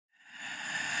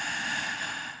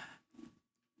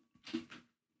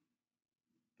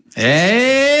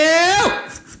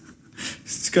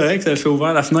C'est correct, ça fait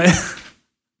ouvert la fenêtre.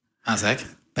 En sac.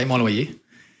 Paye mon loyer.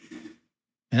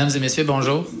 Mesdames et messieurs,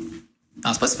 bonjour.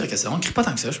 Non, c'est pas si pire que ça. On crie pas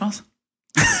tant que ça, je pense.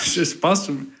 Je pense...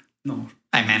 Non.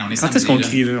 Hey man, on est Quand est-ce qu'on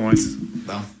crie, là? Ouais.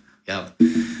 Bon, regarde.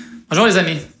 Bonjour les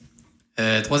amis.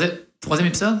 Troisième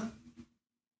épisode?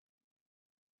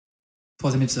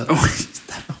 Troisième épisode.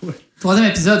 Oui. Troisième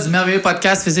épisode du merveilleux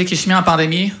podcast Physique et Chimie en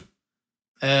pandémie.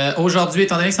 Aujourd'hui,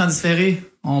 étant donné que c'est en différé,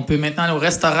 on peut maintenant aller au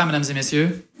restaurant, mesdames et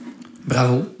messieurs.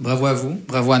 Bravo. Bravo à vous.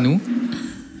 Bravo à nous.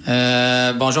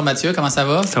 Bonjour Mathieu, comment ça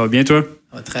va? Ça va bien, toi?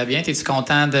 Ça va très bien. T'es-tu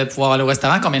content de pouvoir aller au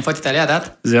restaurant? Combien de fois t'es allé à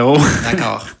date? 0.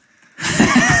 D'accord. Je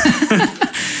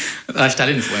suis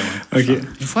allé une fois, ouais. OK.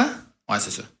 Une fois? Ouais, c'est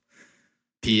ça.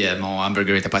 Puis mon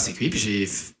hamburger était pas assez cuit, puis j'ai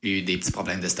eu des petits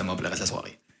problèmes d'estomac pour le reste de la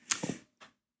soirée.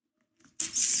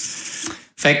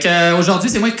 Fait que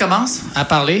aujourd'hui, c'est moi qui commence à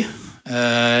parler.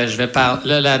 Je vais parler.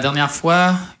 Là, la dernière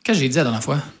fois. Qu'est-ce que j'ai dit la dernière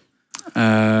fois?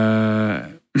 Ah,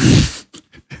 my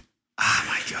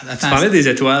God. Attends, tu parlais des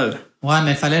étoiles. Ouais,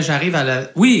 mais fallait que j'arrive à la.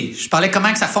 Oui, je parlais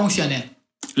comment que ça fonctionnait.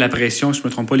 La pression, je me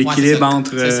trompe pas, l'équilibre Ouais,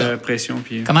 entre pression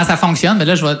puis... Comment ça fonctionne, mais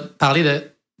là, je vais parler de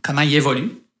comment il évolue.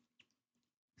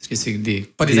 Parce que c'est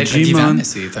pas des êtres vivants, mais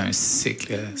c'est un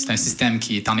cycle, c'est un système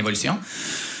qui est en évolution.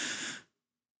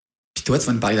 Puis toi, tu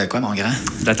vas nous parler de quoi, mon grand?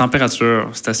 La température,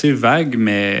 c'est assez vague,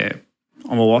 mais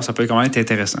on va voir, ça peut quand même être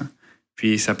intéressant.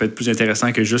 Puis ça peut être plus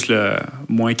intéressant que juste le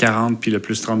moins 40 puis le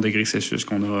plus 30 degrés Celsius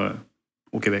qu'on a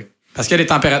au Québec. Parce que les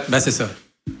températures... Ben, c'est ça.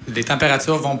 Les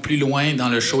températures vont plus loin dans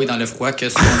le chaud et dans le froid que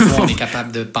ce qu'on est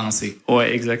capable de penser. Oui,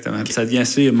 exactement. Okay. Ça devient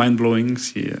assez mind-blowing,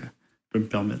 si je peux me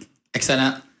permettre.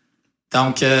 Excellent.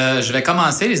 Donc, je vais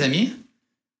commencer, les amis.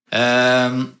 OK.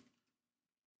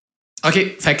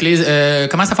 Fait que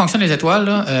comment ça fonctionne, les étoiles?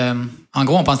 Là? En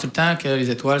gros, on pense tout le temps que les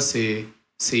étoiles, c'est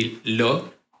là.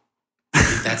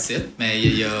 That's it. Mais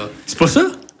il y a... C'est pas ça?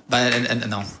 Ben,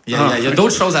 non. Il y a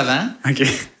d'autres choses avant. OK.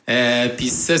 Puis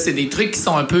ça, c'est des trucs qui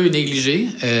sont un peu négligés.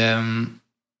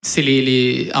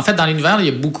 C'est en fait, dans l'univers, il y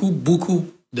a beaucoup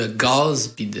de gaz,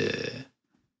 puis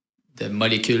de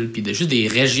molécules, puis de juste des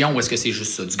régions où est-ce que c'est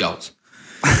juste ça, du gaz.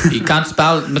 Et quand tu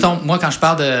parles... Mettons, moi, quand je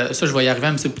parle de... Ça, je vais y arriver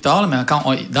un petit peu plus tard, mais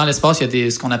dans l'espace, il y a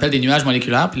ce qu'on appelle des nuages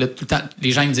moléculaires. Puis là, tout le temps,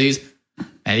 les gens me disent,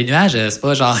 ben, les nuages, c'est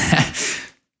pas genre...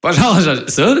 pas genre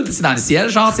ça, c'est dans le ciel,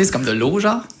 genre, tu sais, c'est comme de l'eau,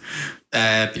 genre.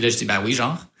 Puis là, je dis, ben oui,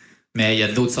 genre. Mais il y a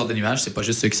d'autres sortes de nuages, c'est pas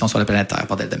juste ceux qui sont sur la planète Terre,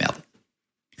 bordel de merde.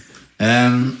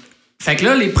 Fait que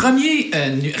là, les premières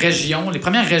régions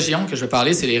que je vais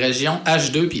parler, c'est les régions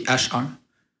H2 puis H1.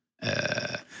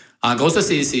 En gros, ça,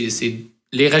 c'est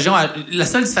les régions... La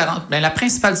seule différence... Ben, la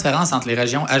principale différence entre les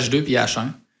régions H2 puis H1,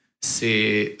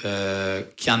 c'est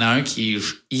qu'il y en a un qui est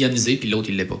ionisé puis l'autre,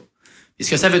 il l'est pas. Et ce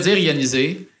que ça veut dire,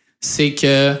 ionisé, c'est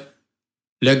que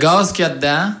le gaz qu'il y a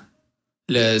dedans...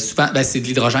 souvent, c'est de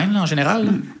l'hydrogène, là, en général.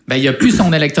 Ben, il n'y a plus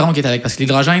son électron qui est avec. Parce que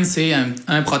l'hydrogène, c'est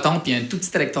un proton puis un tout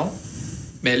petit électron.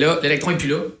 Mais là, l'électron n'est plus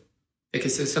là. Fait que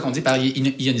c'est ça qu'on dit par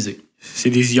ionisé. C'est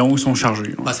des ions qui sont chargés.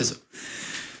 Ouais. Ben, c'est ça.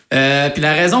 Puis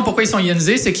la raison pourquoi ils sont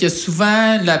ionisés, c'est qu'il y a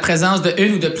souvent la présence de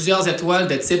une ou de plusieurs étoiles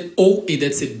de type O et de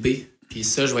type B. Puis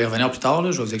ça, je vais y revenir plus tard. Là.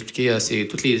 Je vais vous expliquer c'est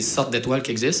toutes les sortes d'étoiles qui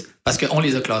existent parce qu'on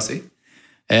les a classées.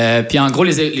 Puis en gros,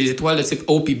 les étoiles de type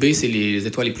O et B, c'est les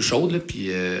étoiles les plus chaudes. Là, puis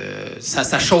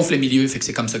ça chauffe le milieu, fait que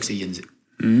c'est comme ça que c'est ionisé.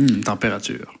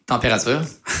 Température.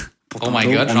 Oh my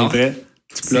God, on genre. est prêt.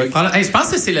 Hey, je pense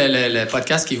que c'est le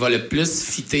podcast qui va le plus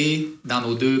fitter dans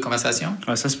nos deux conversations.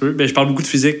 Ouais, ça se peut. Ben, je parle beaucoup de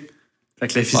physique. Fait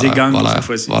que la physique gagne cette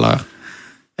fois-ci.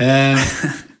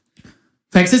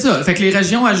 Fait que c'est ça. Fait que les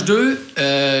régions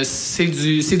H2, c'est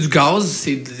du gaz,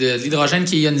 c'est de l'hydrogène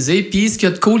qui est ionisé. Puis ce qu'il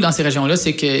y a de cool dans ces régions-là,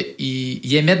 c'est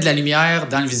qu'ils émettent de la lumière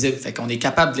dans le visible. Fait qu'on est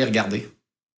capable de les regarder.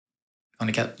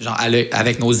 Genre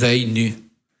avec nos yeux nus.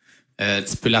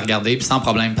 Tu peux la regarder puis sans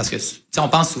problème. Parce que on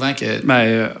pense souvent que...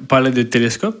 Ben, pas à l'aide de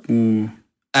télescope ou...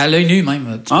 À l'œil nu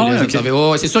même. Tu peux les observer.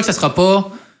 Ouais, c'est sûr que ça sera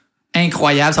pas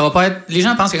incroyable. Ça va pas être... Les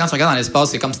gens pensent que quand tu regardes dans l'espace,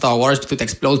 c'est comme Star Wars puis tout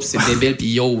explose puis c'est débile puis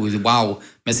yo, wow.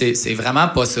 Mais c'est vraiment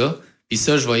pas ça. Puis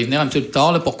ça, je vais y venir un petit peu plus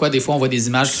tard. Là, pourquoi des fois on voit des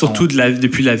images surtout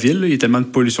depuis la ville, il y a tellement de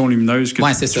pollution lumineuse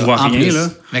que tu vois rien. Plus. Là.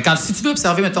 Mais si tu veux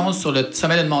observer, mettons, sur le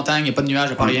sommet d'une montagne, il n'y a pas de nuages,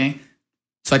 il n'y a pas rien,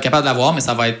 tu vas être capable de la voir, mais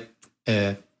ça va être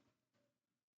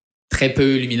très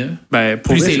peu lumineux. Ben,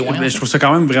 pour plus vrai, c'est loin. Je trouve ça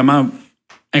quand même vraiment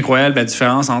incroyable la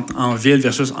différence en ville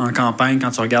versus en campagne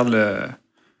quand tu regardes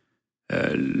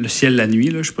le ciel la nuit.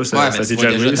 Là. Je sais pas, ça t'es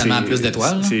déjà tellement plus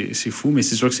d'étoiles. C'est fou, mais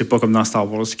c'est sûr que c'est pas comme dans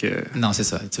Star Wars que... Non, c'est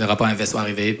ça. Tu verras pas un vaisseau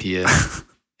arriver puis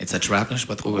it's a trap, là, je sais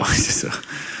pas trop. Ouais, c'est ça.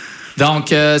 Donc,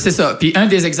 c'est ça. Puis un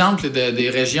des exemples des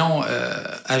régions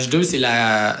H2,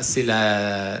 c'est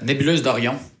la nébuleuse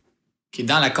d'Orion. qui est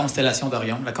dans la constellation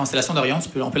d'Orion. La constellation d'Orion,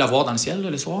 on peut la voir dans le ciel là,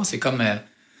 le soir. C'est comme...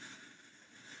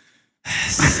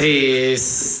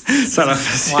 Ça l'a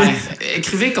facile. Ouais.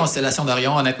 Écrivez constellation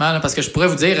d'Orion, honnêtement, là, parce que je pourrais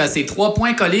vous dire, c'est 3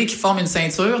 points collés qui forment une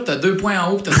ceinture, t'as 2 points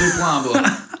en haut, t'as 2 points en bas.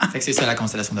 Fait que c'est ça la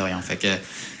constellation d'Orion. Fait que,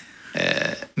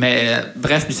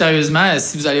 bref, plus sérieusement,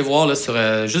 si vous allez voir là, sur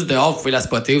juste dehors, vous pouvez la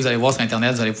spotter, vous allez voir sur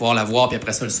Internet, vous allez pouvoir la voir, puis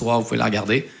après ça, le soir, vous pouvez la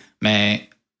regarder. Mais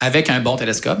avec un bon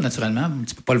télescope, naturellement,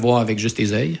 tu peux pas le voir avec juste tes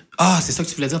yeux. Ah, c'est ça que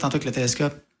tu voulais dire tantôt avec le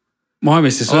télescope? Ouais,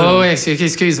 mais c'est ça. Oh, ouais,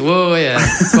 excuse. Ouais.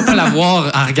 Tu vas pas la voir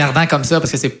en regardant comme ça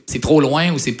parce que c'est trop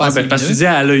loin ou c'est pas assez lumineux. Parce que tu disais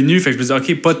à l'œil nu, fait que je me disais,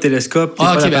 OK, pas de télescope. OK,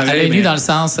 à l'œil nu dans le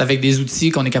sens avec des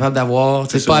outils qu'on est capable d'avoir.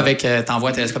 C'est pas avec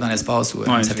t'envoies un télescope dans l'espace ou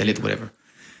un satellite ou whatever.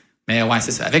 Mais ouais, c'est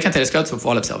ça. Avec un télescope, tu vas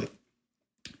pouvoir l'observer.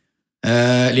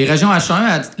 Les régions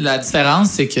H1, la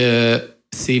différence, c'est que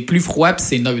c'est plus froid puis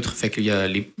c'est neutre. Fait que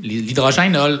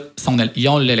l'hydrogène, ils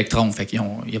ont l'électron. Fait qu'il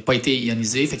n'a pas été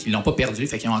ionisé, fait qu'ils l'ont pas perdu,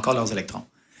 fait qu'ils ont encore leurs électrons.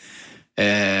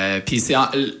 Puis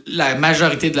la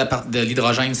majorité de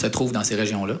l'hydrogène se trouve dans ces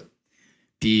régions-là.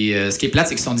 Puis ce qui est plate,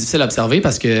 c'est qu'ils sont difficiles à observer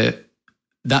parce que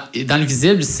dans le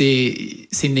visible, c'est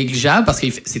négligeable parce que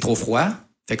c'est trop froid.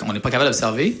 Fait qu'on n'est pas capable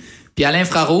d'observer. Puis à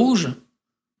l'infrarouge,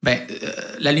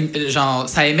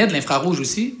 ça émet de l'infrarouge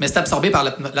aussi, mais c'est absorbé par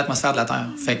l'atmosphère de la Terre.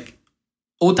 Fait que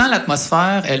autant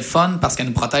l'atmosphère est le fun parce qu'elle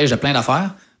nous protège de plein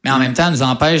d'affaires, mais en même temps, elle nous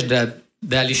empêche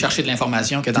d'aller chercher de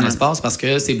l'information que dans l'espace parce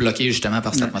que c'est bloqué justement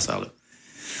par cette atmosphère-là.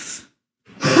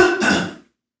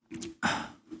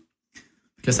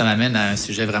 Là, ça m'amène à un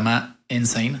sujet vraiment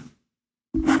insane.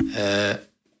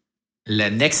 Le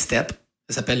next step,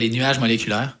 ça s'appelle les nuages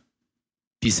moléculaires.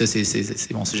 Puis ça,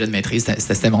 c'est mon sujet de maîtrise.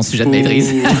 C'était mon sujet de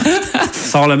maîtrise.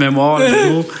 Sors la mémoire,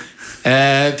 là.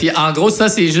 Puis en gros, ça,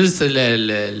 c'est juste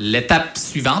l'étape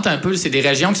suivante un peu. C'est des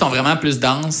régions qui sont vraiment plus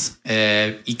denses.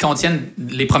 Ils contiennent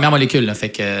les premières molécules. Là, fait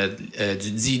que du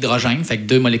dihydrogène, fait que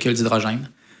 2 molécules d'hydrogène.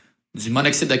 Du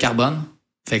monoxyde de carbone,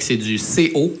 fait que c'est du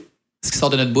CO. Ce qui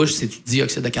sort de notre bouche, c'est du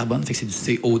dioxyde de carbone, fait que c'est du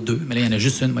CO2. Mais là, il y en a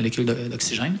juste une molécule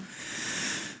d'oxygène.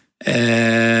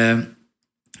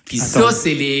 Puis ça,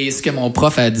 c'est ce que mon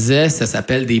prof disait, ça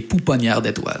s'appelle des pouponnières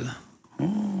d'étoiles.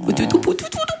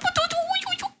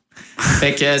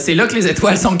 Fait que c'est là que les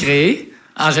étoiles sont créées,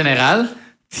 en général.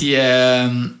 Puis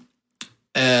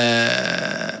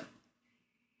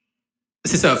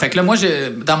c'est ça. Fait que là, moi,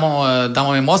 dans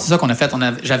mon mémoire, c'est ça qu'on a fait.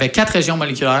 J'avais 4 régions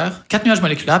moléculaires, 4 nuages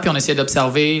moléculaires, puis on essayait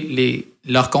d'observer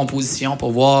leur composition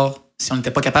pour voir si on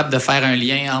n'était pas capable de faire un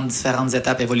lien entre différentes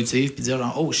étapes évolutives, puis dire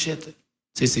genre, oh shit,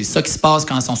 c'est ça qui se passe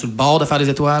quand ils sont sur le bord de faire des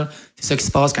étoiles, c'est ça qui se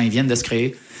passe quand ils viennent de se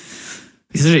créer.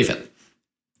 Et c'est ça que j'ai fait.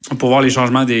 Pour voir les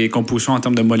changements des compositions en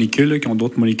termes de molécules, là, qui ont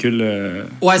d'autres molécules,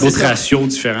 d'autres ratios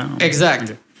différents.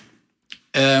 Exact.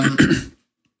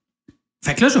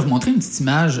 Fait que là, je vais vous montrer une petite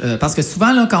image. Parce que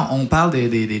souvent, là, quand on parle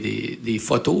des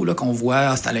photos là, qu'on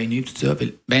voit, c'est à l'œil nu, tout ça,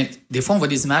 puis, des fois, on voit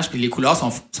des images, puis les couleurs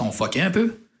sont fuckées un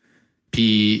peu.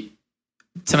 Puis,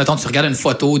 tu sais, mettons, tu regardes une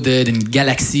photo d'une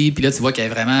galaxie, puis là, tu vois qu'il y a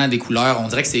vraiment des couleurs. On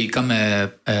dirait que c'est comme,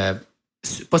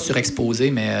 pas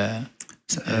surexposé, mais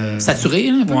saturé,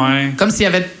 un peu. Ouais. Comme s'il y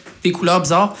avait des couleurs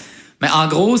bizarres. Mais en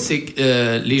gros, c'est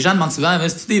que les gens demandent souvent,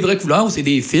 c'est-tu des vraies couleurs ou c'est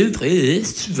des filtres?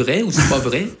 C'est-tu vrai ou c'est pas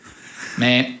vrai?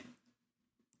 Mais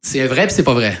c'est vrai puis c'est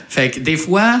pas vrai. Fait que des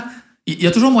fois, il y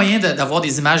a toujours moyen d'avoir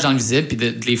des images dans le visible puis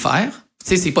de les faire. Tu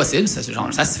sais, c'est possible, ça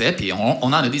se fait. Puis on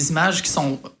en a des images qui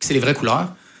c'est les vraies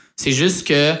couleurs. C'est juste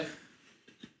que,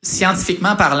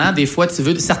 scientifiquement parlant, des fois, tu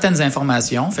veux certaines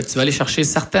informations. Fait que tu vas aller chercher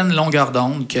certaines longueurs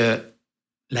d'onde que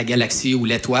la galaxie ou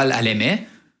l'étoile, elle émet,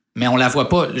 mais on la voit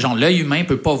pas. Genre, l'œil humain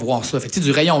peut pas voir ça. Fait que, tu sais,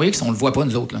 du rayon X, on le voit pas,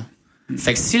 nous autres, là.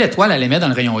 Fait que si l'étoile, elle émet dans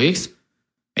le rayon X,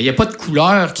 il n'y a pas de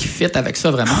couleur qui fit avec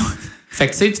ça, vraiment. Fait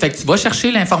que tu vas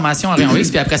chercher l'information en rayon X,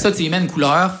 puis après ça, tu y mets une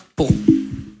couleur pour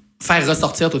faire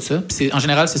ressortir tout ça. Puis en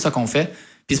général, c'est ça qu'on fait.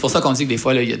 Puis c'est pour ça qu'on dit que des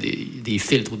fois, il y a des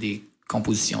filtres ou des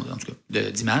compositions, en tout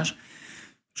cas, d'images.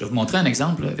 Je vais vous montrer un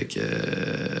exemple là, avec...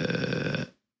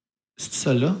 c'est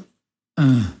ça là?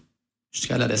 Je suis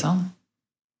capable de la descendre?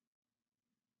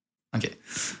 OK.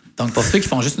 Donc, pour ceux qui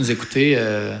font juste nous écouter,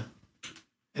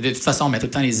 de toute façon, on met tout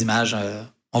le temps les images.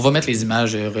 On va mettre les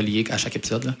images reliées à chaque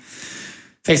épisode. Là.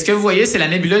 Fait que ce que vous voyez, c'est la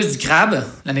nébuleuse du crabe.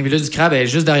 La nébuleuse du crabe est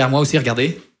juste derrière moi aussi,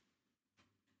 regardez.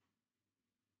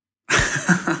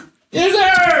 Yes,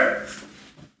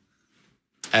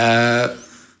 sir!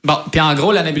 Bon, puis en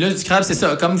gros, la nébuleuse du crabe, c'est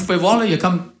ça. Comme vous pouvez voir, là, il y a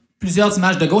comme plusieurs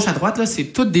images de gauche à droite. Là, c'est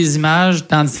toutes des images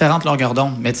dans différentes longueurs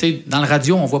d'onde. Mais tu sais, dans le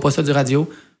radio, on voit pas ça du radio.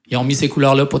 Ils ont mis ces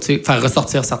couleurs-là pour faire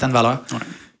ressortir certaines valeurs. Ouais.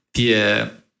 Puis...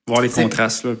 Voir les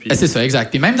contrastes. Là, puis... C'est ça, exact.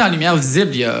 Puis même dans la lumière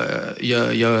visible, il y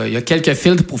a quelques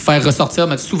filtres pour faire ressortir.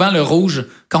 Mais souvent, le rouge,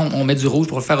 quand on met du rouge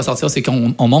pour le faire ressortir, c'est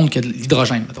qu'on montre qu'il y a de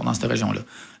l'hydrogène, mettons, dans cette région-là.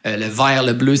 Le vert,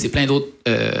 le bleu, c'est plein d'autres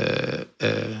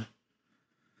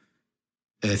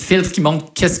filtres qui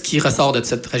montrent qu'est-ce qui ressort de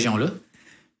cette région-là.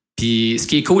 Puis ce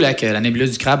qui est cool avec la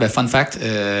nébuleuse du crabe, fun fact,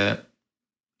 elle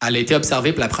a été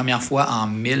observée pour la première fois en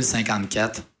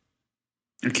 1054.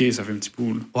 OK, ça fait un petit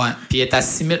bout. Là. Ouais, puis elle est à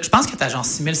 6000... Je pense qu'elle est à genre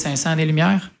 6500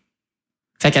 années-lumière.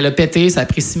 Fait qu'elle a pété, ça a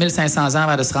pris 6500 ans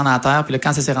avant de se rendre à la Terre. Puis là,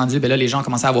 quand ça s'est rendu, ben là, les gens ont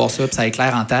commencé à voir ça, puis ça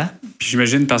éclaire en terre. Puis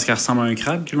j'imagine parce qu'elle ressemble à un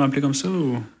crabe qu'ils l'ont appelé comme ça,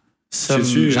 ou... Ça,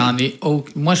 j'en ai...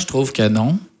 Moi, je trouve que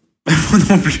non. Moi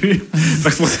non plus. Fait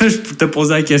que c'est pour ça que je t'ai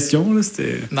posé la question. Là,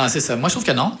 c'était... Non, c'est ça. Moi, je trouve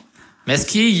que non. Mais ce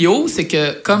qui est c'est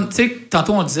que, comme, tu sais,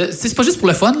 tantôt on disait, c'est pas juste pour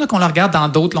le fun là, qu'on le regarde dans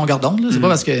d'autres longueurs d'onde. Là. C'est pas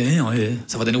parce que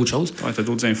ça va donner autre chose. Ouais, t'as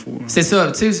d'autres infos. Là. C'est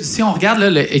ça. Tu sais, si on regarde là,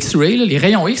 le X-ray, là, les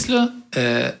rayons X, là,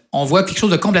 on voit quelque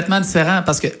chose de complètement différent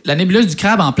parce que la nébuleuse du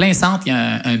crabe, en plein centre, il y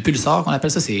a un pulsar qu'on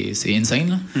appelle ça, c'est insane.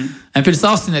 Là. Un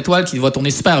pulsar, c'est une étoile qui va tourner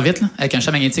super vite là, avec un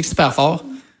champ magnétique super fort.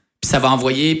 Puis ça va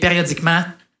envoyer périodiquement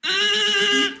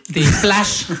des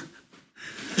flashs.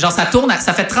 Genre, ça tourne,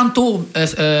 ça fait 30 tours.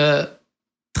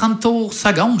 30 tours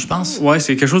secondes, je pense. Ouais,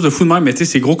 c'est quelque chose de fou de même, mais tu sais,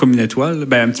 c'est gros comme une étoile.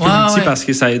 Ben, un petit peu petit parce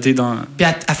que ça a été dans... Puis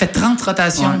elle fait 30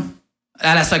 rotations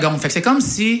à la seconde. Fait que c'est comme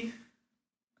si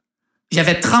il y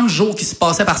avait 30 jours qui se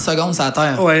passaient par seconde sur la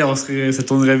Terre. Ouais, ça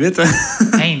tournerait vite. Hein?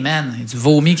 Hey man, il y a du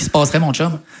vomi qui se passerait, mon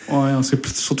chum. Ouais, on serait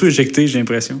surtout éjecté, j'ai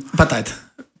l'impression. Peut-être.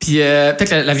 Puis peut-être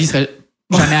que la vie serait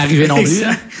jamais arrivée non plus.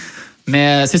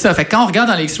 Mais c'est ça. Fait que quand on regarde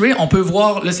dans les X-rays, on peut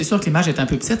voir... Là, c'est sûr que l'image est un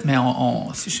peu petite, mais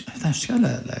attends, je suis capable de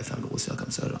la faire grossir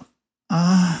comme ça, genre.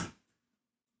 Ah.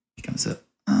 Puis comme ça.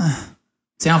 Ah.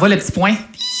 Tiens, on voit le petit point.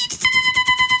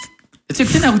 As-tu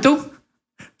écouté Naruto?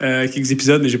 Quelques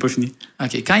épisodes, mais j'ai pas fini.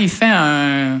 OK. Quand il fait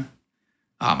un...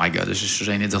 Oh my God, je suis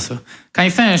gêné de dire ça. Quand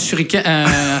il fait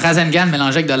un Rasengan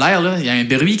mélangé avec de l'air, là, il y a un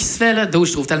bruit qui se fait, là. D'où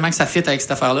je trouve tellement que ça fit avec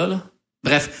cette affaire-là. Là.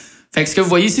 Bref. Fait que ce que vous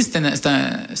voyez ici,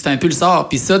 c'est un pulsar.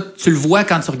 Puis ça, tu le vois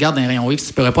quand tu regardes un rayon X.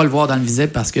 Tu pourrais pas le voir dans le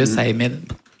visible parce que ça émet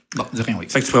du rayon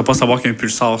X. Fait que tu pourrais pas savoir qu'il y a un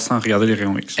pulsar sans regarder les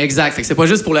rayons X. Exact. Fait que c'est pas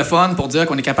juste pour le fun, pour dire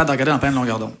qu'on est capable de regarder en pleine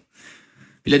longueur d'onde.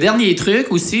 Puis le dernier truc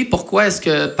aussi, pourquoi est-ce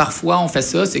que parfois on fait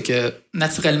ça, c'est que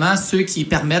naturellement, ceux qui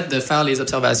permettent de faire les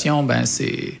observations, ben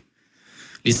c'est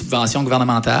les subventions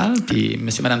gouvernementales, puis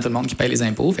monsieur, madame, tout le monde qui paye les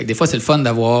impôts. Fait que des fois, c'est le fun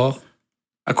d'avoir...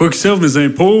 À quoi que servent mes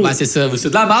impôts? Ben, c'est ça. C'est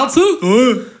de la merde, ça?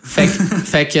 Ouais.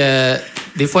 Fait que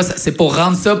des fois, c'est pour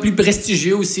rendre ça plus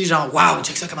prestigieux aussi. Genre, waouh,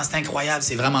 check ça, comment c'est incroyable.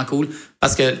 C'est vraiment cool.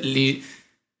 Parce que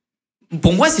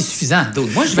pour moi, c'est suffisant.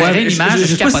 Donc, moi, je verrais l'image,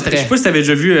 je capoterais. Je sais pas si tu avais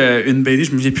déjà vu une BD,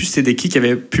 je me souviens plus si c'était qui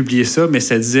avait publié ça, mais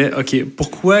ça disait, OK,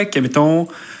 pourquoi, mettons,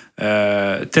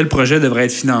 tel projet devrait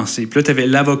être financé. Puis là, tu avais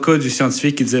l'avocat du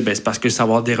scientifique qui disait, ben, c'est parce que ça va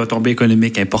avoir des retombées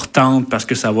économiques importantes, parce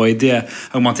que ça va aider à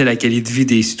augmenter la qualité de vie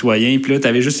des citoyens. Puis là, tu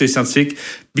avais juste les scientifiques,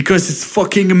 because it's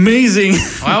fucking amazing.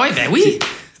 Ouais, ben oui.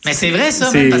 Mais c'est vrai,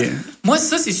 ça. Même, parce que moi,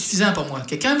 ça, c'est suffisant pour moi.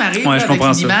 Quelqu'un m'arrive là, avec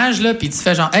une image, là, puis tu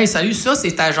fais genre, hey, salut, ça,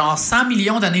 c'est à genre 100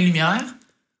 millions d'années-lumière.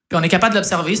 Puis on est capable de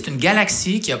l'observer. C'est une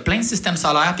galaxie qui a plein de systèmes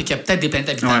solaires, puis qui a peut-être des planètes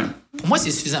habitables. Ouais. Pour moi, c'est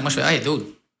suffisant. Moi, je fais, hey, dude.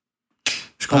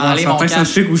 Je comprends certains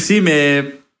scientifiques aussi,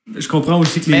 mais je comprends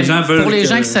aussi que les gens veulent... Pour les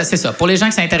gens c'est ça. Pour les gens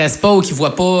qui ne s'intéressent pas ou qui ne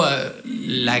voient pas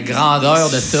la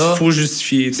grandeur de ça... Il faut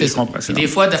justifier. C'est ça. Puis des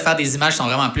fois, de faire des images qui sont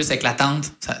vraiment plus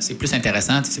éclatantes, c'est plus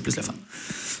intéressant, c'est plus le fun.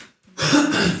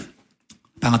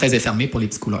 Parenthèse est fermée pour les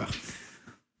petites couleurs.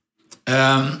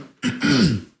 Colin.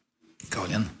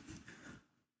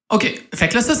 OK. Fait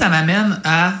que là, ça m'amène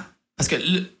à... Parce que,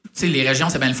 tu sais, les régions,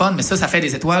 c'est bien le fun, mais ça fait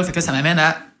des étoiles. Fait que là, ça m'amène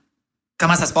à...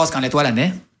 Comment ça se passe quand l'étoile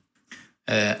naît?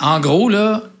 En gros,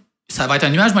 là, ça va être un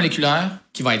nuage moléculaire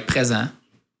qui va être présent.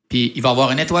 Puis il va y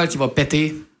avoir une étoile qui va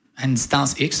péter à une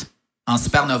distance X, en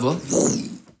supernova.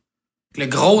 Le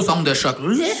gros onde de choc.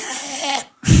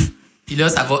 Puis là,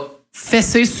 ça va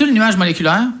fesser sur le nuage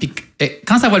moléculaire. Puis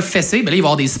quand ça va le fesser, ben là, il va y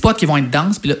avoir des spots qui vont être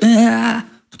denses. Puis là,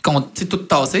 tout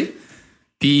tassé.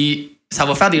 Puis ça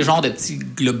va faire des genres de petits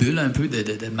globules un peu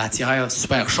de matière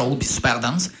super chaude puis super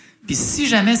dense. Puis si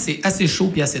jamais c'est assez chaud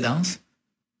puis assez dense,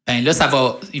 ben là, ça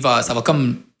va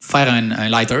comme faire un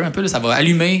lighter un peu. Là, ça va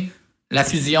allumer la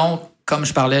fusion, comme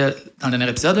je parlais dans le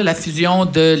dernier épisode, la fusion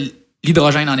de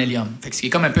l'hydrogène en hélium. Fait que ce qui est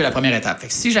comme un peu la première étape. Fait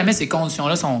que si jamais ces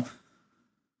conditions-là sont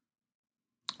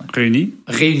réunies,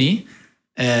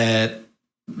 ben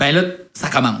là, ça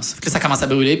commence. Fait que là, ça commence à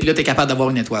brûler, puis là, tu es capable d'avoir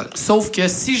une étoile. Sauf que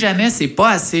si jamais c'est pas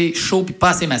assez chaud puis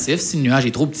pas assez massif, si le nuage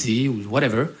est trop petit ou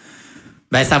whatever,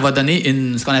 ben ça va donner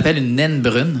ce qu'on appelle une naine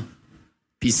brune.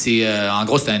 Puis c'est, en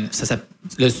gros,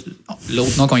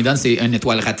 l'autre nom qu'on lui donne, c'est une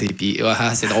étoile ratée. Puis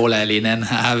c'est drôle, les naines.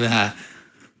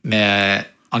 Mais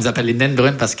on les appelle les naines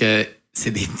brunes parce que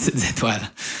c'est des petites étoiles.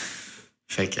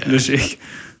 Fait que... Logique.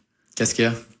 Qu'est-ce qu'il y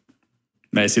a?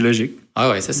 Ben, c'est logique. Ah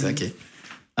ouais, c'est ça, OK.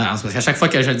 Alors, c'est parce qu'à chaque fois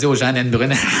que je le dis aux gens, naine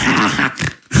brune...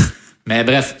 Mais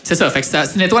bref, c'est ça. Fait que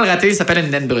c'est une étoile ratée, ça s'appelle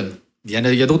une naine brune. Il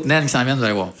y a d'autres naines qui s'en viennent, vous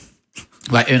allez voir.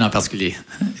 Ouais, une en particulier.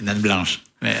 Une naine blanche.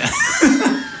 Mais...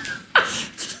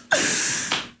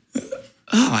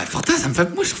 ouais, pourtant, ça me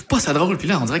fait... Moi, je trouve pas ça drôle. Puis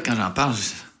là, on dirait que quand j'en parle...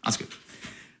 En tout cas...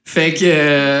 Fait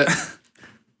que...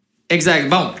 Exact.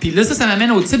 Bon, puis là, ça m'amène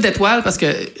au type d'étoile parce que,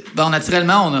 bon,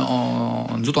 naturellement,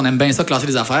 nous autres, on aime bien ça, classer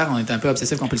les affaires. On est un peu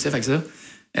obsessif-compulsif avec ça.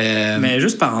 Mais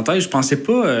juste parenthèse, je pensais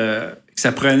pas que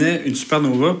ça prenait une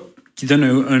supernova qui donne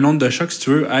un onde de choc, si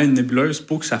tu veux, à une nébuleuse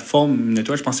pour que ça forme une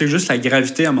étoile. Je pensais que juste la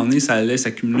gravité, à un moment donné, ça allait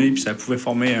s'accumuler puis ça pouvait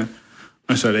former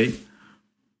un soleil.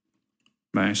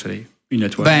 Ben, un soleil. Une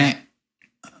étoile. Ben...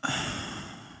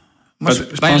 Moi, je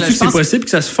pense que c'est possible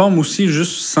que ça se forme aussi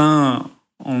juste sans...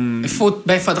 Il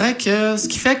faudrait que... Ce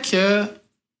qui fait que...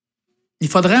 Il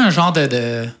faudrait un genre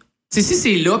de... Tu sais, si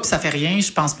c'est là puis ça fait rien,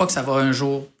 je pense pas que ça va un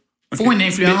jour... Il faut une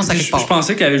influence à quelque part. Je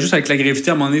pensais qu'elle juste avec la gravité,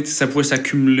 à un moment donné, ça pouvait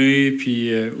s'accumuler,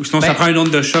 puis... ou sinon, ça prend une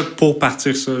onde de choc pour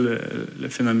partir ça, le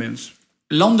phénomène.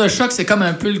 L'onde de choc, c'est comme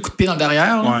un peu le coup de pied dans le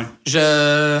derrière. Ouais.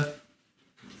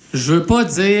 Je veux pas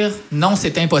dire non,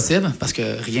 c'est impossible, parce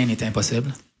que rien n'est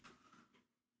impossible.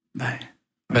 Ben...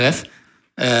 Bref.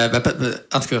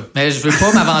 En tout cas, mais je veux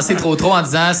pas m'avancer trop en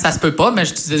disant ça se peut pas, mais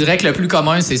je te dirais que le plus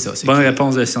commun, c'est ça. Bonne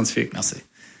réponse de scientifique. Merci.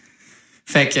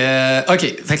 Fait que,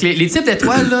 OK. Fait que les types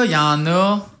d'étoiles, là, il y en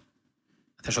a...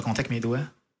 Attends, je vais compter avec mes doigts.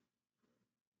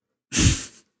 Il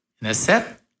y en a 7.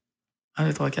 1,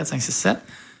 2, 3, 4, 5, 6, 7.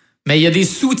 Mais il y a des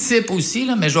sous-types aussi,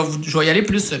 là, mais je vais y aller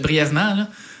plus brièvement. Là.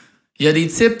 Il y a des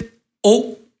types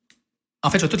O. En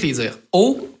fait, je vais tous les dire.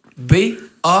 O, B,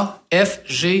 A, F,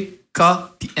 G, K,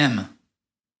 puis M.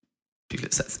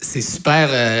 C'est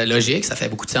super logique, ça fait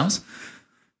beaucoup de sens.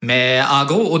 Mais en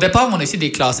gros, au départ, on a essayé de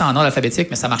les classer en ordre alphabétique,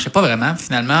 mais ça marchait pas vraiment.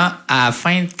 Finalement, à la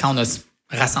fin, quand on a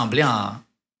rassemblé en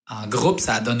groupe,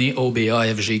 ça a donné O, B, A,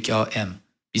 F, G, K, M.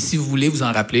 Et si vous voulez vous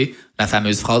en rappeler, la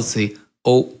fameuse phrase, c'est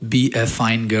Oh, be a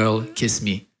fine girl, kiss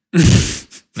me.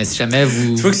 Mais si jamais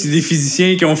vous... Tu vois que c'est des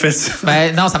physiciens qui ont fait ça.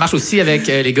 Ben non, ça marche aussi avec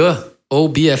les gars. Oh,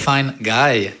 be a fine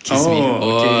guy, kiss me.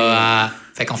 Okay.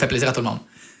 Fait qu'on fait plaisir à tout le monde.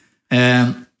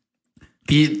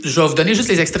 Puis je vais vous donner juste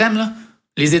les extrêmes, là.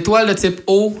 Les étoiles de type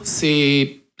O,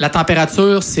 c'est la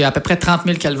température, c'est à peu près 30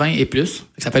 000 Kelvin et plus.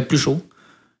 Ça peut être plus chaud.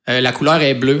 La couleur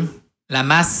est bleue. La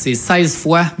masse, c'est 16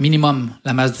 fois minimum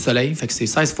la masse du Soleil. Fait que c'est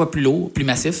 16 fois plus lourd, plus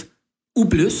massif. Ou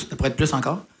plus. Ça pourrait être plus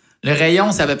encore. Le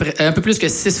rayon, c'est à peu près un peu plus que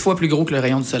 6 fois plus gros que le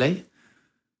rayon du Soleil.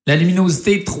 La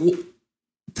luminosité,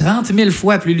 30 000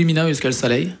 fois plus lumineuse que le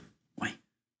Soleil. Oui.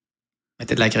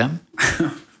 Mettez de la crème.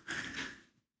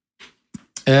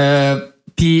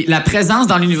 Puis la présence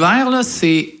dans l'univers, là,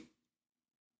 c'est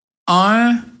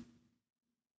 1,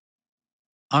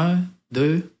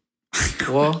 2,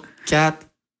 3, 4,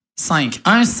 5.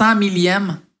 1 100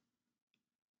 millième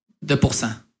de %.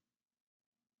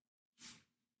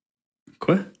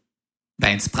 Quoi?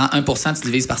 Ben, tu prends 1%, tu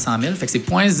divises par 100 000, fait que c'est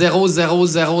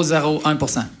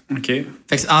 0.00001%. OK. Fait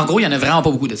que, en gros, il n'y en a vraiment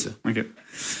pas beaucoup de ça. OK.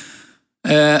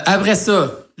 Après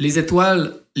ça, les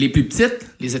étoiles les plus petites,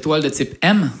 les étoiles de type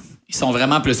M, ils sont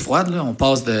vraiment plus froides. Là. On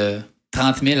passe de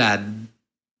 30 000 à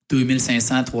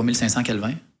 2500, 3500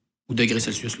 Kelvin. Ou degrés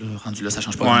Celsius. Là. Rendu là, ça ne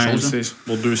change pas grand-chose. C'est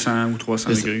pour 200 ou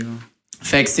 300 degrés. Là.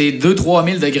 Fait que c'est 2-3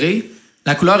 000 degrés.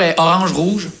 La couleur est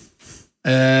orange-rouge.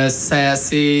 Ça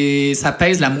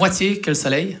pèse la moitié que le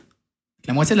Soleil.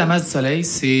 La moitié de la masse du Soleil,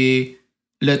 c'est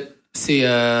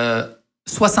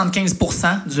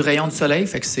 75% du rayon du Soleil.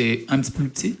 Fait que c'est un petit peu plus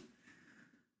petit.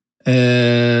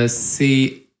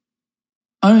 C'est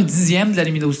 1/10 de la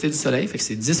luminosité du Soleil, fait que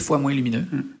c'est 10 fois moins lumineux.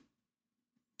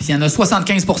 Puis il y en a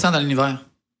 75% dans l'univers.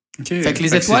 Okay. Fait que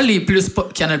les étoiles les plus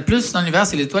qu'il y en a le plus dans l'univers,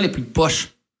 c'est les étoiles les plus poches.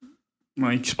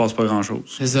 Oui, qui se passe pas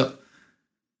grand-chose. C'est ça.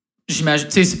 J'imagine,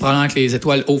 tu sais, c'est probablement que les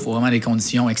étoiles il faut vraiment des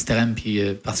conditions extrêmes puis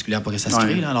particulières pour que ça se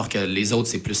crée, là, alors que les autres,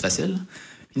 c'est plus facile.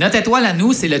 Puis notre étoile à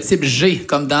nous, c'est le type G,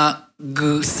 comme dans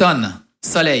Sun,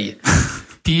 Soleil.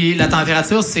 Puis la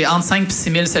température, c'est entre 5 et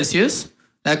 6 000 Celsius.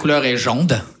 La couleur est jaune,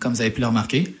 comme vous avez pu le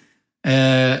remarquer.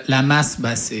 La masse,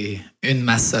 ben, c'est une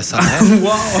masse solaire.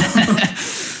 Wow!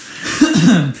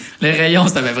 Le rayon,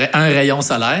 c'est à peu près un rayon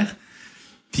solaire.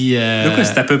 Puis, de quoi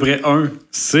c'est à peu près 1?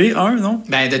 C'est 1, non?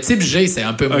 Ben, de type G, c'est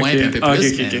un peu moins et un peu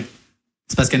plus. Okay.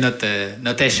 C'est parce que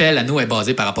notre échelle à nous est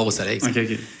basée par rapport au Soleil. OK.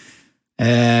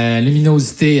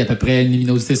 Luminosité, à peu près une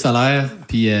luminosité solaire.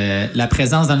 Puis la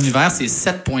présence dans l'univers, c'est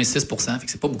 7,6%. Fait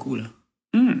que c'est pas beaucoup, là.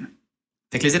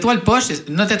 Fait que les étoiles poches,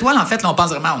 notre étoile, en fait, là, on pense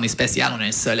vraiment, on est spécial, on a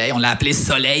un soleil, on l'a appelé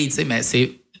soleil, tu sais, mais c'est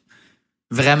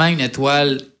vraiment une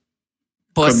étoile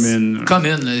pas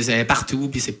commune. Là, c'est partout,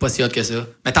 puis c'est pas si hot que ça.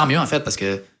 Mais tant mieux, en fait, parce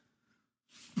que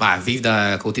vivre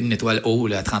à côté d'une étoile haut,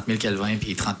 là, à 30 000 Kelvin,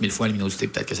 puis 30 000 fois la luminosité,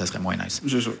 peut-être que ça serait moins nice.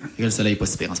 C'est sûr. Et que le soleil n'est pas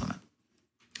si pire en ce moment.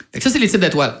 Fait que ça, c'est les types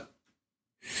d'étoiles.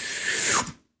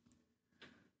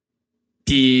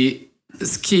 Puis,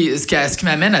 ce qui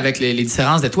m'amène avec les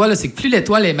différences d'étoiles, là, c'est que plus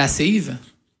l'étoile est massive,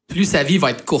 plus sa vie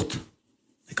va être courte.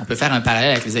 Fait qu'on peut faire un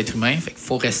parallèle avec les êtres humains. Fait qu'il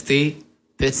faut rester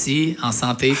petit, en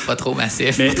santé, pas trop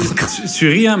massif. Mais tu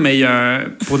ris, hein, mais il y a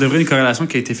pour de vrai une corrélation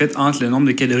qui a été faite entre le nombre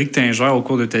de calories que tu ingères au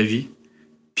cours de ta vie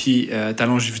puis ta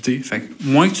longévité. Fait que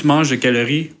moins que tu manges de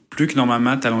calories, plus que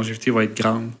normalement ta longévité va être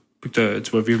grande, plus que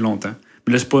tu vas vivre longtemps.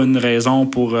 Mais là, c'est pas une raison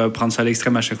pour prendre ça à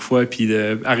l'extrême à chaque fois puis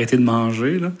arrêter de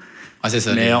manger, là. Ah, c'est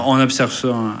ça. Mais on observe ça.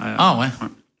 Ouais.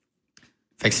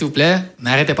 Fait que s'il vous plaît,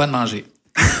 n'arrêtez pas de manger.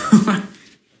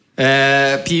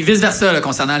 Puis vice-versa, là,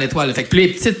 concernant l'étoile. Fait que plus elle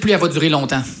est petite, plus elle va durer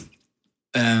longtemps.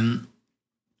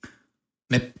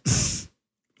 Mais...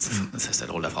 c'est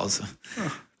drôle la phrase, ça.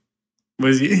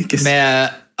 Vas-y, qu'est-ce que Mais...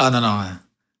 non.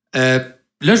 Là,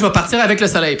 je vais partir avec le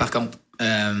soleil, par contre.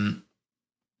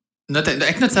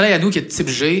 Avec notre soleil à nous, qui est de type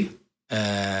G...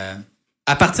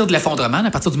 à partir de l'effondrement,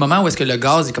 à partir du moment où est-ce que le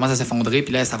gaz il commence à s'effondrer,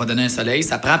 puis là, ça va donner un soleil,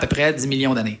 ça prend à peu près 10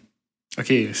 millions d'années.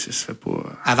 OK, ça fait pas...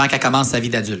 Avant qu'elle commence sa vie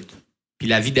d'adulte. Puis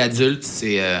la vie d'adulte,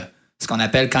 c'est ce qu'on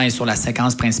appelle, quand elle est sur la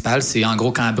séquence principale, c'est en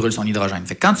gros quand elle brûle son hydrogène.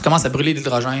 Fait que quand tu commences à brûler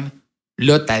l'hydrogène,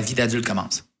 là, ta vie d'adulte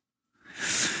commence.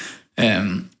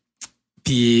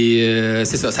 Puis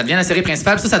c'est ça devient la série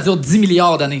principale, puis ça dure 10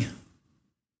 milliards d'années.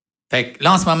 Fait que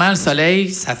là, en ce moment, le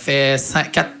soleil, ça fait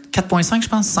 4,5, je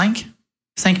pense, 5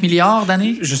 milliards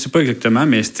d'années? Je sais pas exactement,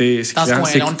 mais c'est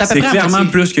clairement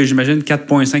plus que j'imagine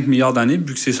 4,5 milliards d'années,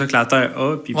 vu que c'est ça que la Terre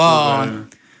a. Puis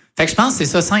Fait que je pense que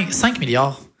c'est ça, 5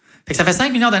 milliards. Fait que ça fait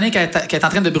 5 milliards d'années qu'elle est en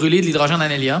train de brûler de l'hydrogène en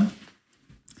hélium.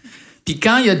 Puis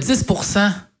quand il y a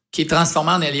 10% qui est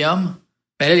transformé en hélium,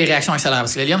 ben là, les réactions accélèrent.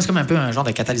 Parce que l'hélium, c'est comme un peu un genre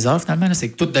de catalyseur, finalement. Là. C'est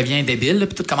que tout devient débile, là,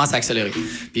 puis tout commence à accélérer.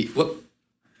 Puis,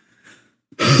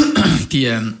 puis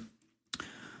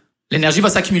l'énergie va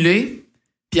s'accumuler.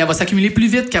 Puis elle va s'accumuler plus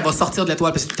vite qu'elle va sortir de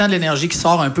l'étoile. Parce que c'est tout le temps de l'énergie qui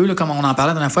sort un peu, là, comme on en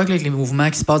parlait la dernière fois, avec les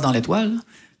mouvements qui se passent dans l'étoile. Là.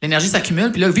 L'énergie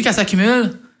s'accumule. Puis là, vu qu'elle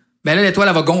s'accumule, ben là, l'étoile,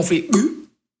 elle va gonfler.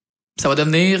 Ça va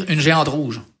devenir une géante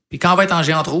rouge. Puis quand elle va être en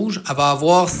géante rouge, elle va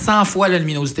avoir 100 fois la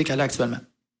luminosité qu'elle a actuellement.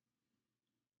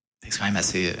 C'est quand même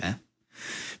assez... Hein?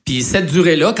 Puis cette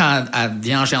durée-là, quand elle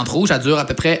devient en géante rouge, elle dure à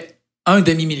peu près 1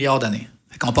 demi-milliard d'années.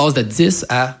 Fait qu'on passe de 10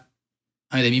 à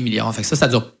 1 demi-milliard. Fait que ça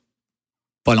dure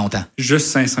pas longtemps. Juste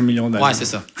 500 millions d'années. Ouais, c'est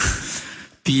ça.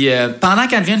 Puis pendant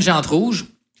qu'elle devient une géante rouge,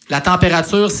 la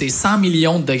température, c'est 100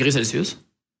 millions de degrés Celsius.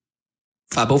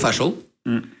 Fait beau, fait chaud.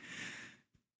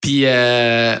 Puis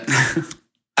à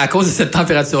cause de cette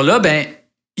température-là, ben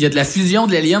il y a de la fusion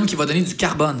de l'hélium qui va donner du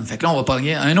carbone. Fait que là, on va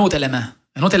pogner un autre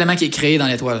élément qui est créé dans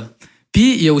l'étoile.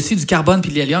 Puis il y a aussi du carbone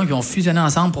puis de l'hélium qui vont fusionner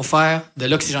ensemble pour faire de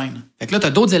l'oxygène. Fait que là, tu as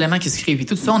d'autres éléments qui se créent. Puis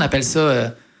tout ça, on appelle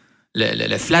ça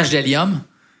le flash d'hélium.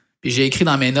 Puis j'ai écrit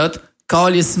dans mes notes «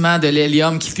 calissement de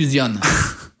l'hélium qui fusionne ».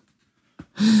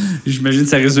 J'imagine que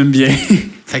ça résume bien.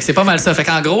 Fait que c'est pas mal ça. Fait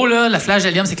qu'en gros, là, la flash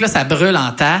d'hélium, c'est que là, ça brûle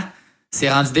en tas.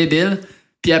 C'est rendu débile.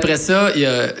 Puis après ça, il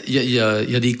y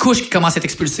a des couches qui commencent à être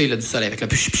expulsées là, du soleil. Fait que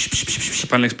là, Ça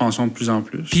prend l'expansion de plus en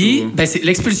plus. Puis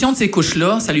l'expulsion de ces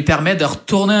couches-là, ça lui permet de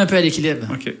retourner un peu à l'équilibre.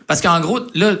 Okay. Parce qu'en gros,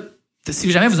 là,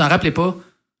 si jamais vous en rappelez pas,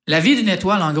 la vie d'une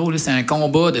étoile, en gros, là, c'est un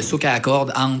combat de souk à la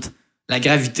corde entre la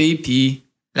gravité puis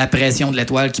la pression de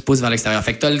l'étoile qui pousse vers l'extérieur.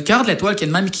 Fait que t'as le cœur de l'étoile qui est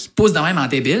de même qui pousse de même en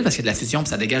débile parce qu'il y a de la fusion puis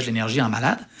ça dégage de l'énergie en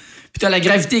malade. Puis t'as la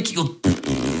gravité qui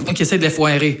essaie de les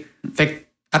foirer. Fait que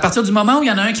à partir du moment où il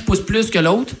y en a un qui pousse plus que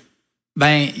l'autre,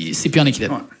 ben c'est plus en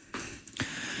équilibre. Ouais.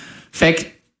 Fait que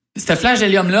ce flash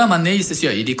d'hélium-là, à un moment donné, c'est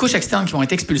sûr, il y a des couches externes qui vont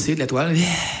être expulsées de l'étoile.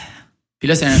 Puis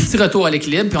là, c'est un petit retour à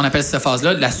l'équilibre, puis on appelle cette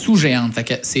phase-là la sous-géante. Fait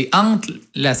que c'est entre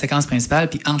la séquence principale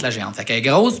puis entre la géante. Fait qu'elle est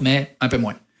grosse, mais un peu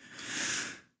moins.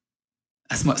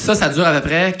 Ça dure à peu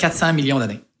près 400 millions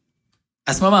d'années.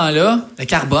 À ce moment-là, le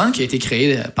carbone qui a été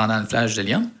créé pendant le flash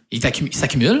d'hélium, il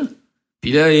s'accumule.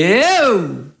 Puis là,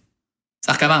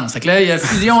 ça recommence. Fait que là, il y a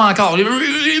fusion encore.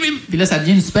 Puis là, ça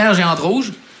devient une super géante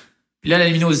rouge. Puis là, la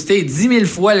luminosité est 10 000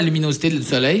 fois la luminosité du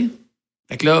soleil.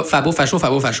 Fait que là, fabo,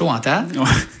 facho en tas. Ouais.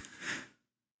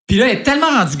 Puis là, elle est tellement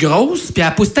rendue grosse, puis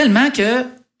elle pousse tellement qu'elle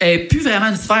n'est plus vraiment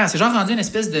une sphère. C'est genre rendu une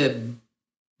espèce de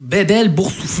bébelle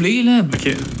boursouflée, là.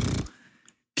 OK.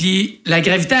 Puis la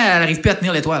gravité, elle n'arrive plus à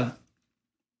tenir l'étoile.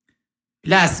 Puis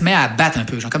là, elle se met à battre un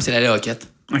peu, genre comme si elle allait à la hoquette.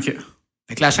 OK.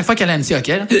 Fait que là, à chaque fois qu'elle a un petit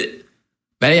hoquet, là,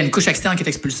 ben là, il y a une couche externe qui est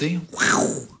expulsée.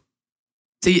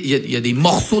 Tu sais, il y a des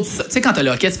morceaux de... Tu sais, quand t'as le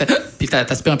hoquet, tu fais... Puis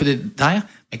t'aspires un peu d'air.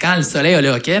 Mais quand le soleil a le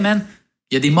hoquet, man,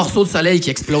 Il y a des morceaux de soleil qui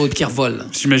explosent, qui revolent.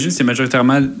 J'imagine que c'est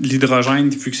majoritairement l'hydrogène,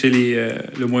 vu que c'est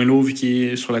le moins lourd, vu qu'il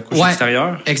est sur la couche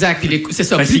extérieure. Exact. Puis c'est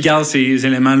ça. Fait qu'il garde ces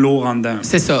éléments lourds en dedans.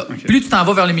 C'est ça. Okay. Plus tu t'en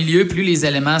vas vers le milieu, plus les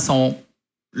éléments sont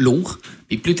lourds.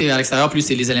 Puis plus tu es à l'extérieur, plus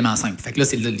c'est les éléments simples. Fait que là,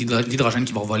 c'est l'hydrogène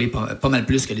qui va revoler pas mal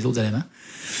plus que les autres éléments.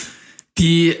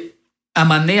 Puis, à un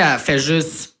moment donné, elle fait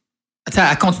juste...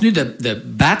 Elle continue de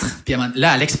battre, puis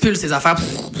là, elle expulse ses affaires, puis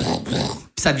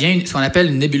ça devient ce qu'on appelle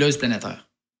une nébuleuse planétaire.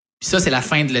 Puis ça, c'est la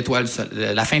fin de l'étoile,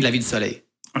 la fin de la vie du Soleil.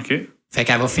 OK. Fait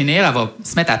qu'elle va finir, elle va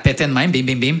se mettre à péter de même, bim,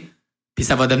 bim, bim, puis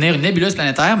ça va devenir une nébuleuse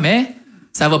planétaire, mais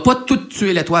ça va pas tout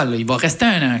tuer l'étoile. Il va rester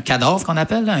un cadavre qu'on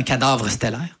appelle, un cadavre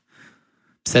stellaire.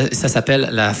 Ça s'appelle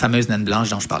la fameuse naine blanche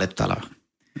dont je parlais tout à l'heure.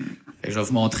 Fait que je vais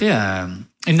vous montrer...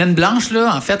 une naine blanche,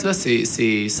 là, en fait, là,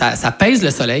 ça pèse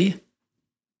le Soleil.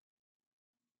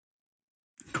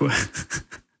 Quoi?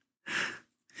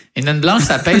 Une naine blanche,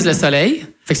 ça pèse le Soleil.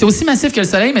 Fait que c'est aussi massif que le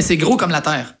Soleil, mais c'est gros comme la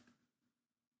Terre.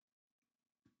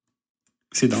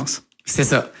 C'est dense. C'est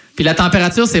ça. Puis la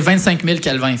température, c'est 25 000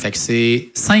 Kelvin. Fait que c'est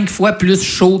 5 fois plus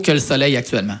chaud que le Soleil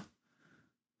actuellement.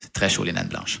 C'est très chaud, les naines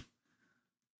blanches.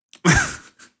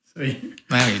 Oui.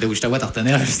 Ouais, je te vois t'en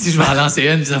retenir. Si je vais en lancer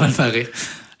une, ça va le faire rire.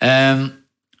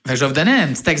 Fait que je vais vous donner un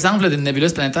petit exemple d'une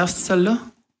nébuleuse planétaire, c'est celle-là.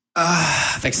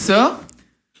 Fait que ça,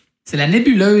 c'est la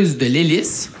nébuleuse de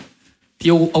l'hélice.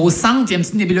 Puis au centre, il y a une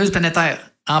petite nébuleuse planétaire.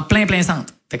 En plein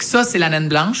centre. Fait que ça, c'est la naine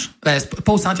blanche. Pas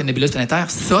au centre, il y a une nébuleuse planétaire.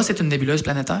 Ça, c'est une nébuleuse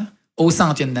planétaire. Au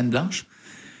centre, il y a une naine blanche.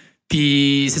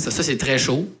 Puis c'est ça. Ça, c'est très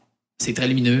chaud. C'est très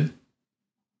lumineux.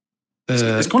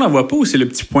 Est-ce qu'on la voit pas ou c'est le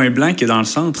petit point blanc qui est dans le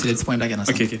centre? C'est le petit point blanc qui est dans le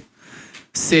centre.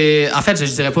 OK. En fait,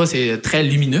 je dirais pas c'est très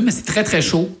lumineux, mais c'est très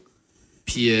chaud.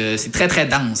 Puis c'est très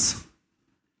dense.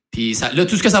 Puis ça, là,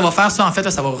 tout ce que ça va faire, ça, en fait,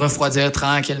 là, ça va refroidir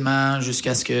tranquillement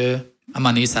jusqu'à ce que, à un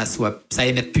moment donné, ça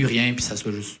émette plus rien, puis ça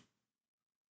soit juste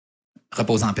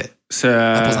repose en paix.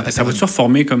 Ça va-tu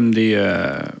reformer comme des...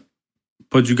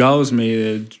 pas du gaz,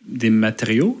 mais des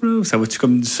matériaux? Là? Ça va-tu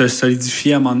comme se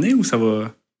solidifier à un moment donné ou ça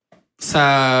va...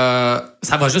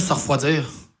 Ça va juste se refroidir.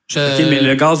 OK, mais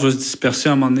le gaz va se disperser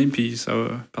à un moment donné, puis ça va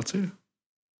partir?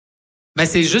 Ben,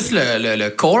 c'est juste le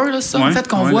core, là, ça, en fait,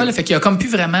 qu'on voit. Là. Fait qu'il y a comme plus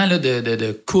vraiment là,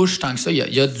 de couches tant que ça. Il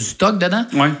y a du stock dedans.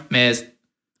 Ouais. Mais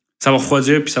ça va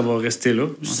refroidir puis ça va rester là.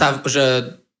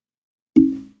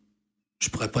 Je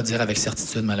pourrais pas dire avec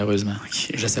certitude, malheureusement.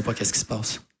 Okay. Je sais pas qu'est-ce qui se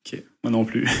passe. OK. Moi non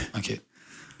plus. OK.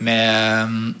 Mais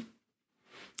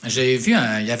j'ai vu,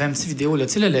 il y avait une petite vidéo, là,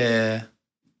 tu sais, là,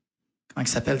 comment il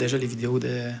s'appelle déjà les vidéos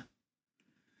de...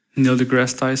 Neil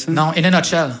deGrasse Tyson? Non, In a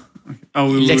Nutshell. Okay. Ah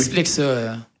oui, il explique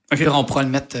ça. Okay. On pourra le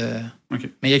mettre...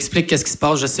 Okay. Mais il explique qu'est-ce qui se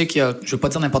passe. Je sais qu'il y a... Je veux pas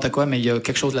dire n'importe quoi, mais il y a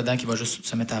quelque chose là-dedans qui va juste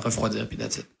se mettre à refroidir, puis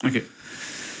that's it. OK.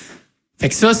 Fait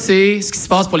que ça, c'est ce qui se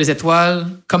passe pour les étoiles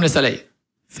comme le Soleil.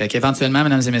 Fait qu'éventuellement,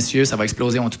 mesdames et messieurs, ça va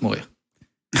exploser, on va tous mourir.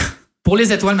 Pour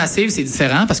les étoiles massives, c'est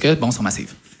différent parce que, bon, elles sont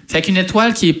massives. Fait qu'une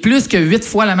étoile qui est plus que 8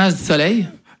 fois la masse du Soleil...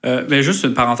 mais juste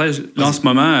une parenthèse. Là, en ce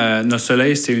moment, notre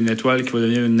Soleil, c'est une étoile qui va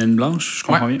devenir une naine blanche. Je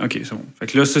comprends bien? OK, c'est bon. Fait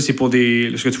que là, ça, c'est pour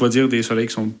ce que tu vas dire, des soleils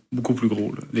qui sont beaucoup plus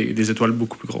gros. Là. Des étoiles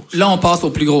beaucoup plus grosses. Là, on passe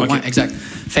au plus gros. Okay. Ouais, exact.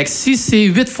 Fait que si c'est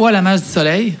 8 fois la masse du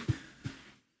Soleil,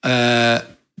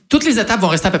 toutes les étapes vont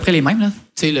rester à peu près les mêmes.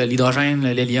 Tu sais, l'hydrogène,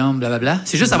 l'hélium, blablabla.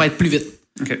 C'est juste ça va être plus vite.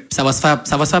 Okay. Ça va se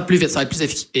faire plus vite. Ça va être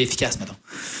plus efficace, mettons.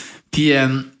 Puis,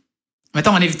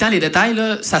 mettons, en évitant les détails,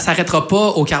 là, ça ne s'arrêtera pas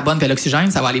au carbone et à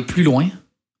l'oxygène. Ça va aller plus loin.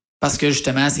 Parce que,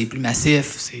 justement, c'est plus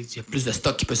massif. Il y a plus de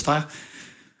stock qui peut se faire.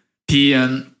 Puis,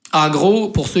 en gros,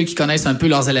 pour ceux qui connaissent un peu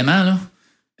leurs éléments,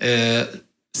 là,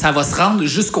 ça va se rendre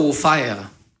jusqu'au fer.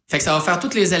 Fait que ça va faire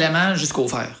tous les éléments jusqu'au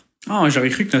fer. Ah, j'aurais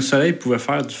cru que notre Soleil pouvait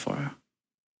faire du fer.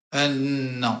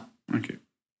 Non. OK.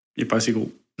 Il n'est pas assez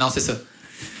gros. Non, c'est ça.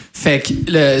 Fait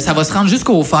que ça va se rendre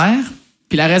jusqu'au fer.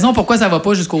 Puis la raison pourquoi ça va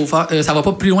pas jusqu'au fer, ça va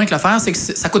pas plus loin que le fer, c'est que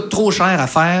ça coûte trop cher à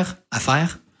faire.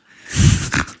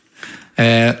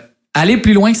 Aller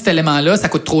plus loin que cet élément-là, ça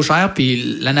coûte trop cher.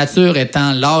 Puis la nature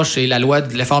étant lâche et la loi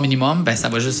de l'effort minimum, ben ça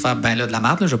va juste faire de la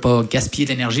merde. Là. Je vais pas gaspiller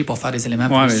d'énergie pour faire des éléments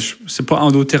ouais, plus... mais c'est pas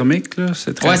endothermique, là,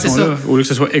 cette réaction-là. Ouais, c'est ça. Au lieu que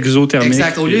ce soit exothermique.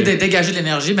 Exact. Au lieu de dégager de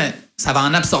l'énergie, ben, ça va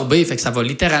en absorber. Fait que ça va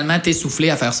littéralement t'essouffler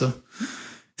à faire ça.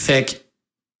 Fait que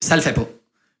ça le fait pas.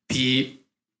 Puis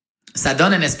ça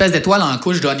donne une espèce d'étoile en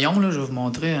couche d'oignon. Là. Je vais vous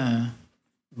montrer.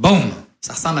 Boum!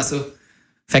 Ça ressemble à ça.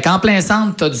 Fait qu'en plein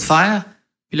centre, t'as du fer.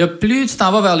 Puis là, plus tu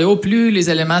t'en vas vers le haut, plus les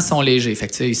éléments sont légers. Fait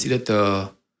que tu sais, ici, là,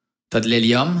 t'as de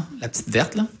l'hélium, la petite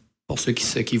verte, là, pour ceux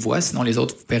qui voient. Sinon, les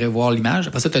autres, vous pourrez voir l'image.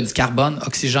 Après ça, t'as du carbone,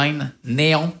 oxygène,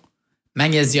 néon,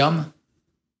 magnésium.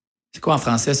 C'est quoi en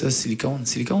français, ça? Silicone?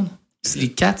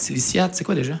 Silicate, siliciate, c'est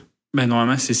quoi déjà? Ben,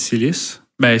 normalement, c'est silice.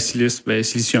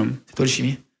 Silicium. C'est toi le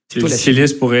chimie. C'est le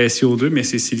silice pour CO2, mais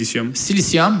c'est silicium.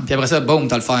 Silicium, puis après ça, boum,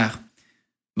 t'as le fer.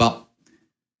 Bon.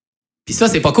 Puis ça,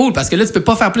 c'est pas cool parce que là, tu peux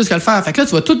pas faire plus que le fer. Fait que là,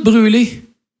 tu vas tout brûler. Puis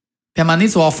à un moment donné,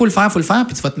 tu vas avoir full fer,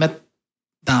 puis tu vas te mettre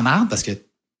dans la merde parce que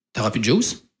t'auras plus de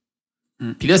juice.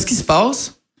 Puis là, ce qui se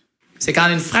passe, c'est qu'en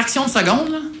une fraction de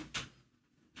seconde,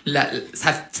 là,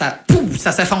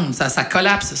 ça s'effondre, ça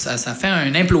collapse, ça fait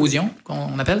une implosion,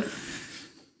 qu'on appelle.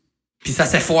 Puis ça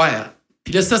s'effoire.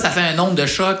 Puis là, ça fait un nombre de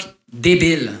chocs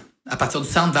débile à partir du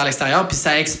centre vers l'extérieur, puis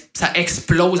ça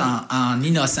explose en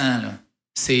innocent. Là.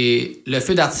 C'est le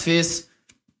feu d'artifice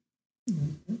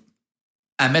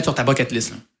à mettre sur ta bucket list.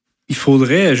 Là. Il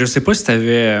faudrait, je sais pas si tu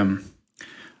avais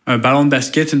un ballon de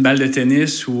basket, une balle de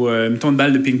tennis ou mettons une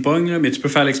balle de ping-pong, là, mais tu peux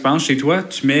faire l'expérience chez toi.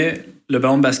 Tu mets le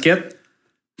ballon de basket,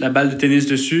 la balle de tennis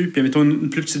dessus, puis mettons une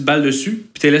plus petite balle dessus,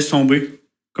 puis tu les laisses tomber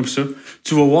comme ça.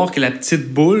 Tu vas voir que la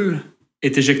petite boule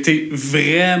est éjectée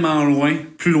vraiment loin,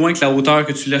 plus loin que la hauteur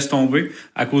que tu laisses tomber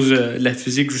à cause de la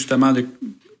physique, justement,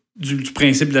 du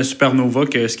principe de la supernova,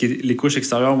 que les couches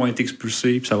extérieures vont être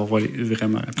expulsées puis ça va voler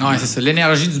vraiment rapidement. Oui, c'est ça.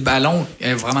 L'énergie du ballon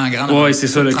est vraiment grande. Oui, c'est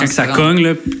ça. Là, quand ça cogne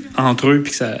là, entre eux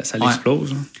puis que ça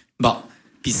l'explose. Bon.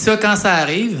 Puis ça, quand ça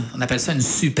arrive, on appelle ça une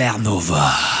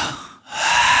supernova.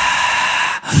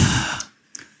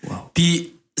 Wow.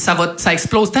 Puis ça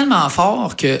explose tellement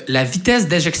fort que la vitesse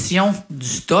d'éjection du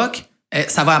stock,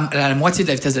 ça va à la moitié de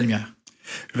la vitesse de la lumière.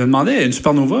 Je me demandais, une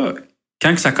supernova,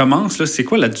 quand ça commence, là, c'est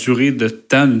quoi la durée de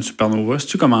temps d'une supernova?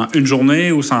 C'est-tu comme en une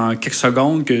journée ou c'est en quelques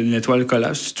secondes qu'une étoile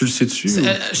collapse? Tu le sais-tu?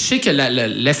 Je sais que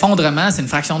l'effondrement, c'est une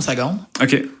fraction de seconde.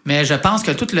 OK. Mais je pense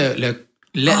que tout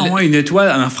une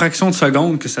étoile en fraction de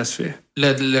seconde que ça se fait.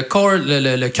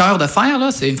 Le cœur de fer,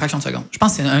 là, c'est une fraction de seconde. Je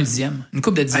pense que c'est un dixième. Une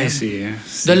couple de dixième.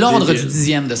 C'est de l'ordre débile. du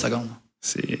dixième de seconde.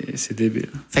 C'est débile.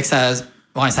 Fait que ça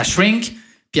shrink.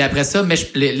 Puis après ça, mais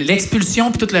l'expulsion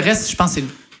puis tout le reste, je pense que c'est une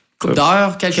couple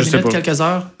d'heures, quelques minutes, quelques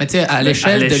heures. Mais tu sais, à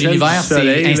l'échelle de l'univers,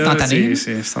 c'est instantané. Là,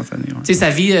 c'est instantané, ouais. Tu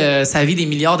sais, ça vit des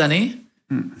milliards d'années,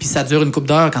 puis ça dure une couple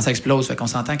d'heures quand ça explose. Fait qu'on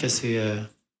s'entend que c'est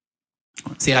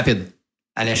rapide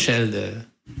à l'échelle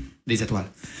des étoiles.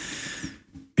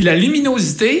 Puis la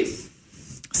luminosité,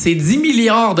 c'est 10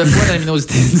 milliards de fois la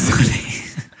luminosité du Soleil.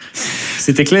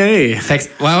 C'est éclairé. Fait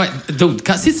que, ouais. Donc,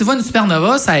 si tu vois une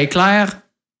supernova, ça éclaire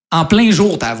en plein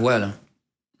jour ta voix, là,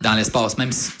 dans l'espace.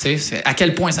 Même si, tu sais, à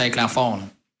quel point ça éclaire fort. Là.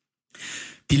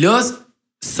 Puis là,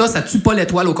 ça tue pas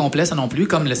l'étoile au complet, ça non plus,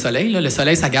 comme le Soleil. Là. Le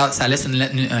Soleil, ça laisse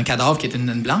un cadavre qui est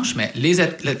une blanche, mais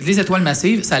les étoiles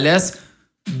massives, ça laisse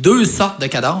 2 sortes de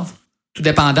cadavres, tout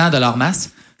dépendant de leur masse.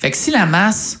 Fait que si la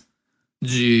masse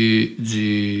du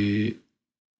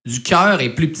cœur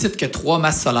est plus petite que 3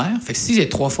 masses solaires, fait que si j'ai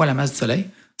 3 fois la masse du Soleil,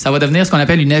 ça va devenir ce qu'on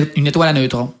appelle une étoile à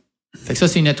neutrons. Fait que ça,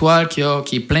 c'est une étoile qui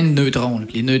est pleine de neutrons. Là.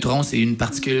 Puis les neutrons, c'est une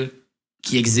particule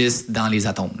qui existe dans les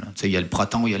atomes. Tu sais, il y a le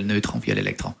proton, il y a le neutron, puis il y a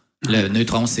l'électron. Le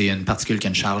neutron, c'est une particule qui a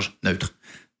une charge neutre.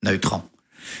 Neutron.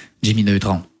 Jimmy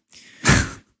Neutron.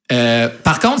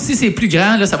 Par contre, si c'est plus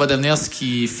grand, là, ça va devenir ce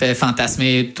qui fait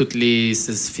fantasmer tous les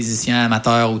physiciens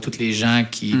amateurs ou tous les gens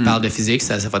qui parlent de physique,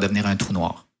 ça va devenir un trou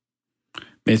noir.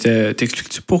 Mais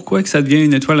t'expliques-tu pourquoi que ça devient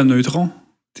une étoile à neutrons?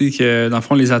 Tu sais que dans le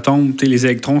fond, les atomes, les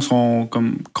électrons sont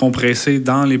comme compressés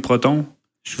dans les protons.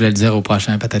 Je voulais le dire au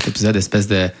prochain peut-être épisode, espèce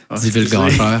de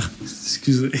divulgateur.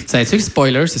 Excusez. Savais-tu que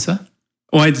spoiler, c'est ça?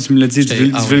 Ouais, tu me l'as dit,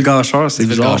 divulgateur, c'est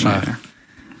bizarre.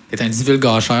 T'es un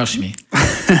divulgateur, Chimie.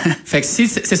 Fait que c'est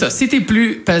ça. Si t'es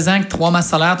plus pesant que 3 masses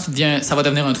solaires, ça va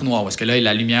devenir un trou noir. Parce que là,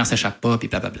 la lumière s'échappe pas, puis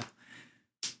blablabla.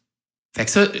 Fait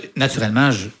que ça,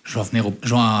 naturellement, je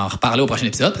vais en reparler au prochain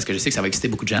épisode, parce que je sais que ça va exciter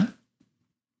beaucoup de gens.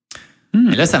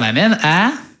 Et là, ça m'amène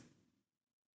à...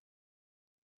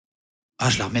 Ah,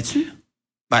 je le remets dessus?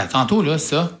 Ben, tantôt, là,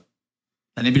 ça.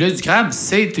 La nébuleuse du crabe,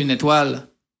 c'est une étoile.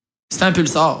 C'est un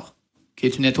pulsar, qui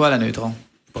est une étoile à neutrons.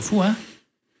 C'est pas fou, hein?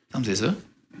 C'est ça.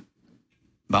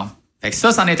 Bon. Fait que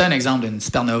ça, c'en est un exemple d'une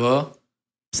supernova.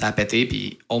 Ça a pété,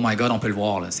 puis oh my God, on peut le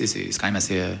voir, là. C'est quand même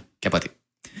assez capoté.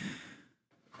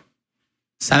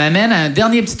 Ça m'amène à un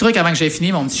dernier petit truc avant que j'aie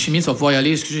fini. Mon petit Chimie, tu vas pouvoir y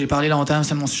aller. Excusez, j'ai parlé longtemps,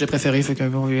 c'est mon sujet préféré. Fait que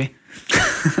oui.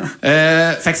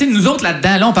 Fait que c'est nous autres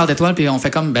là-dedans, là, on parle d'étoiles, puis on fait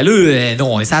comme, ben là,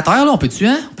 non, on est sur la Terre, là, on peut-tu,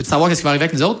 hein? On peut-tu savoir qu'est-ce qui va arriver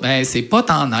avec nous autres? Ben, c'est pas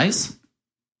tant nice.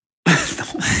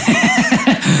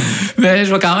 Mais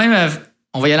je vais quand même,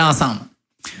 on va y aller ensemble.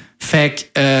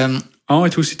 Fait que, et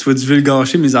toi aussi, tu vas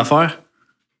divulgacher mes affaires?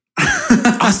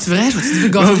 Ah, c'est vrai? Je vais te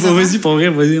divulgacher mes affaires? Vas-y, pour vrai,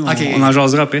 vas-y. Okay. On en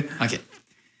jasera après. OK.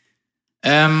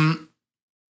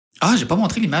 J'ai pas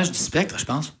montré l'image du spectre, je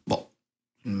pense. Bon,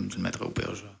 tu le mettras au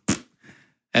pire.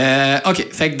 OK,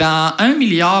 fait que dans 1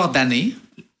 milliard d'années,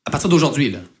 à partir d'aujourd'hui,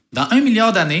 là, dans 1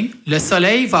 milliard d'années, le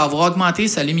Soleil va avoir augmenté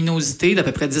sa luminosité d'à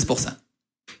peu près 10%.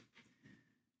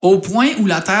 au point où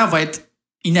la Terre va être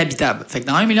inhabitable. Fait que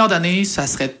dans 1 milliard d'années, ça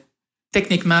serait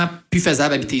techniquement plus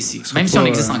faisable d'habiter ici, même si on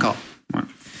existe encore. Ouais.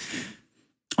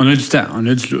 On a du temps, on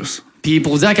a du lousse. Puis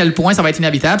pour vous dire à quel point ça va être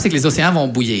inhabitable, c'est que les océans vont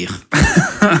bouillir.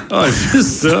 Ah,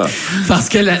 juste ça. Parce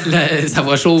que ça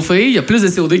va chauffer, il y a plus de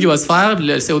CO2 qui va se faire.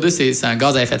 Le CO2, c'est un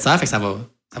gaz à effet de serre, fait que ça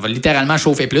va littéralement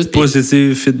chauffer plus.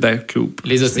 Positive feedback loop.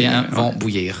 Les océans vont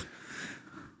bouillir.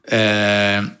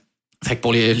 Fait que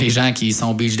pour les gens qui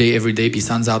sont beach day every day puis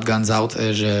suns out, guns out,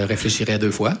 je réfléchirais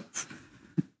 2 fois.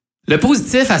 Le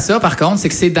positif à ça, par contre, c'est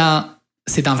que c'est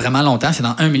dans vraiment longtemps, c'est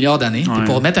dans 1 milliard d'années. Puis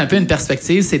pour mettre un peu une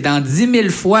perspective, c'est dans 10 000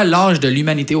 fois l'âge de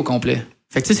l'humanité au complet.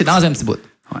 Fait que tu sais, c'est dans un petit bout.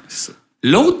 Ouais, c'est ça.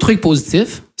 L'autre truc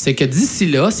positif, c'est que d'ici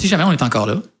là, si jamais on est encore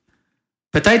là,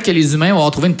 peut-être que les humains vont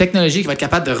avoir trouvé une technologie qui va être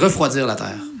capable de refroidir la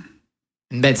Terre.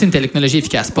 Une technologie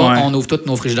efficace. Pas on ouvre tous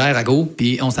nos frigidaires à go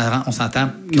puis on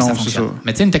s'entend que ça fonctionne. Ça.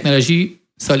 Mais une technologie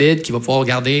solide qui va pouvoir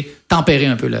tempérer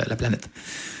un peu la planète.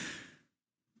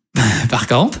 Par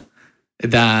contre,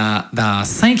 dans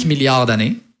 5 milliards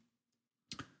d'années,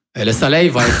 le Soleil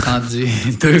va être rendu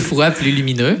 2 fois plus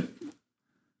lumineux.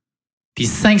 Puis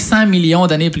 500 millions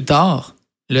d'années plus tard,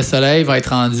 le Soleil va être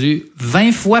rendu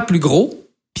 20 fois plus gros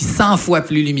puis 100 fois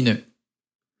plus lumineux.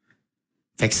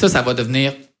 Fait que ça va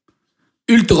devenir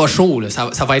ultra chaud. Là.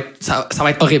 Ça va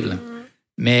être horrible. Là.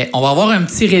 Mais on va avoir un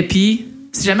petit répit.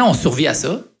 Si jamais on survit à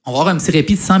ça, on va avoir un petit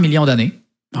répit de 100 millions d'années.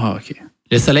 Ah, OK.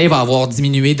 Le Soleil va avoir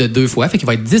diminué de 2 fois. Fait qu'il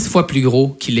va être 10 fois plus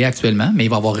gros qu'il est actuellement, mais il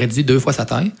va avoir réduit 2 fois sa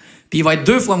taille. Puis il va être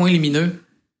 2 fois moins lumineux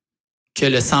que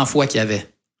le 100 fois qu'il y avait.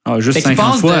 Ah, juste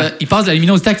 50 fois. Il passe de la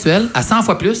luminosité actuelle à 100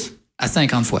 fois plus à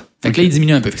 50 fois. Fait que là, il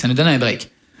diminue un peu. Fait que ça nous donne un break.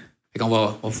 Fait qu'on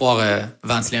va pouvoir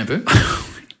ventiler un peu.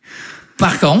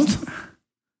 Par contre,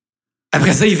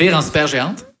 après ça, il vire en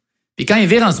supergéante. Puis quand il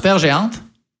vire en supergéante,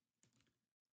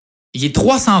 il est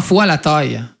 300 fois la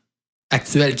taille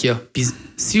actuelle qu'il y a. Puis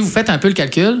si vous faites un peu le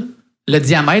calcul, le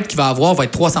diamètre qu'il va avoir va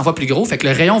être 300 fois plus gros. Fait que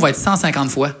le rayon va être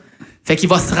 150 fois. Fait qu'il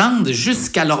va se rendre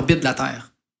jusqu'à l'orbite de la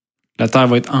Terre. La Terre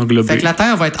va être englobée. Fait que la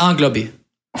Terre va être englobée.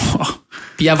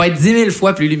 Puis elle va être 10 000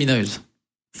 fois plus lumineuse.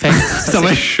 Fait que ça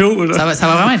va être chaud, là. Ça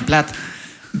va vraiment être plate.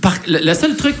 Le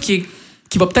seul truc qui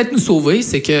va peut-être nous sauver,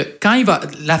 c'est que quand il va...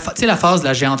 Tu sais, la phase de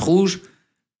la géante rouge,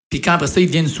 puis quand après ça, il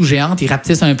devient une sous-géante, il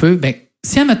rapetisse un peu, ben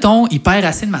si, admettons, il perd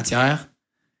assez de matière,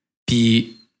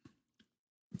 puis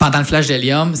pendant le flash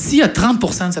d'hélium, s'il y a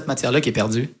 30% de cette matière-là qui est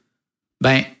perdue,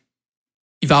 ben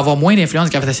il va avoir moins d'influence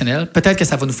gravitationnelle. Peut-être que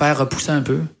ça va nous faire repousser un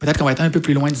peu. Peut-être qu'on va être un peu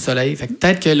plus loin du Soleil. Fait que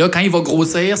peut-être que là, quand il va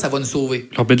grossir, ça va nous sauver.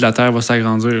 L'orbite de la Terre va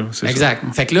s'agrandir. C'est exact.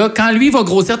 Ça. Fait que là, quand lui va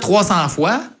grossir 300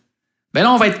 fois, ben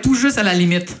là, on va être tout juste à la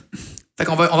limite. Fait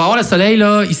qu'on va avoir le Soleil,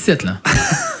 là, ici, là.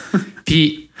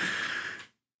 Puis,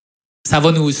 ça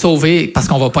va nous sauver parce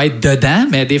qu'on va pas être dedans,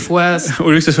 mais des fois...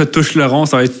 Au lieu que ce soit touche le rond,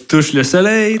 ça va être touche le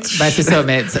Soleil. Ben, c'est ça.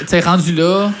 Mais, tu sais, rendu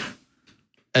là...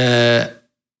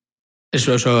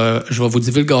 Je vais vous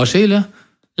divulgacher, là.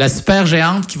 La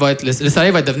supergéante qui va être... Le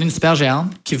Soleil va être devenu une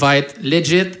supergéante qui va être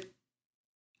legit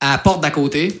à la porte d'à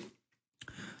côté.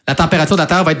 La température de la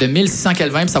Terre va être de 1600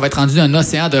 Kelvin, puis ça va être rendu un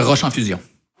océan de roches en fusion.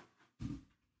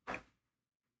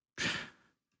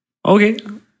 OK.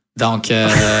 Donc,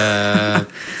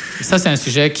 ça, c'est un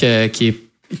sujet qui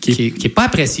est pas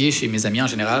apprécié chez mes amis en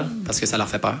général, parce que ça leur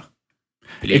fait peur.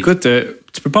 Écoute,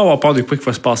 tu peux pas avoir peur de quoi qui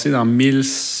va se passer dans 1000...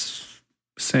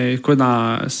 C'est quoi,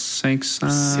 dans 500...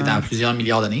 C'est dans plusieurs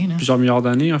milliards d'années. Là. Plusieurs milliards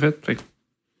d'années, en fait. Fait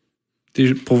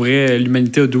que, pour vrai,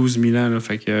 l'humanité a 12 000 ans. Là,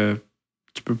 fait que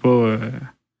tu peux pas...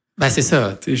 Ben, c'est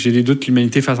ça. J'ai des doutes que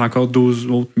l'humanité fasse encore 12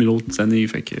 000 autres années.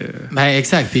 Fait que, ben,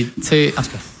 exact. Puis, tu sais, en tout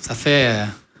cas, ça fait...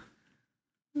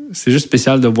 C'est juste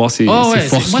spécial de voir ces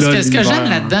forces-là. Moi, ce que j'aime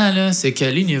là-dedans, là, c'est que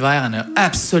l'univers n'a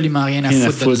absolument rien à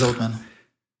foutre de nous autres, man.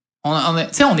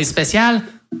 On est spécial.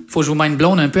 Faut que je vous mind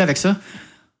blown un peu avec ça.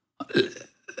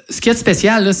 Ce qui est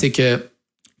spécial, là, c'est que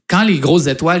quand les grosses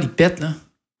étoiles, ils pètent, là,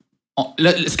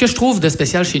 ce que je trouve de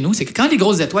spécial chez nous, c'est que quand les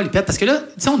grosses étoiles, ils pètent, parce que là,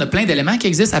 tu sais, on a plein d'éléments qui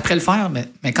existent après le fer,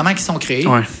 mais comment ils sont créés?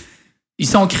 Ouais. Ils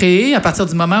sont créés à partir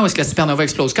du moment où est-ce que la supernova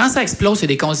explose. Quand ça explose, c'est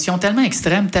des conditions tellement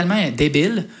extrêmes, tellement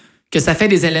débiles, que ça fait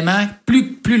des éléments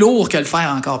plus lourds que le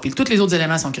fer encore. Puis tous les autres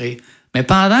éléments sont créés. Mais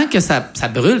pendant que ça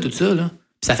brûle, tout ça, là,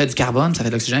 puis ça fait du carbone, ça fait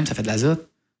de l'oxygène, ça fait de l'azote,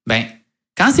 ben,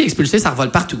 quand c'est expulsé, ça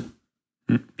revole partout.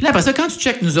 Puis là, après ça, quand tu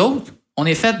checkes nous autres, on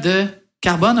est fait de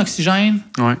carbone, oxygène,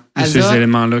 azote. Ces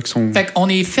éléments-là qui sont... Fait qu'on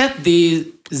est fait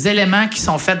des éléments qui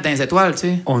sont faits dans les étoiles, tu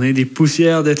sais. On est des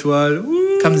poussières d'étoiles. Ouh!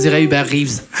 Comme dirait Hubert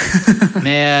Reeves.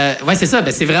 Mais, ouais, c'est ça.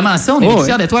 Ben, c'est vraiment ça. On est des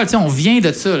poussières d'étoiles. Tu sais, on vient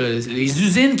de ça. Là. Les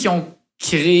usines qui ont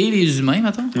créé les humains,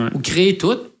 mettons, ou créé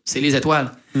tout, c'est les étoiles.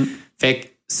 Fait que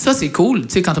ça, c'est cool.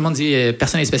 Tu sais, quand tout le monde dit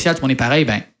personne n'est spécial, tout le monde est pareil,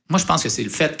 ben, moi, je pense que c'est le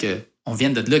fait que on vient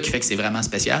de là qui fait que c'est vraiment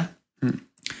spécial.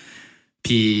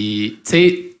 Puis, tu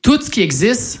sais, tout ce qui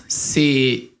existe,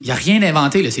 il n'y a rien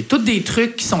d'inventé. C'est tous des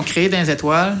trucs qui sont créés dans les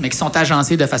étoiles, mais qui sont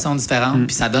agencés de façon différente,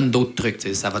 puis ça donne d'autres trucs.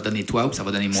 T'sais. Ça va donner toi ou ça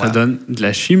va donner moi. Ça donne de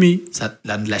la chimie. Ça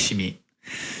donne de la chimie.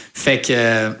 Fait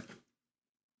que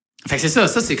c'est ça.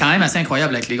 Ça, c'est quand même assez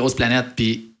incroyable avec les grosses planètes.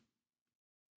 Puis,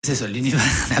 c'est ça, l'univers.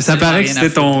 Ça paraît que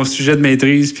c'était ton sujet de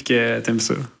maîtrise puis que t'aimes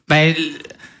ça. Ben,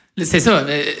 c'est ça.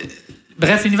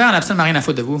 Bref, l'univers n'a absolument rien à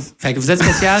foutre de vous. Fait que vous êtes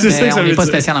spécial, mais on n'est pas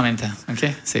spécial en même temps. OK?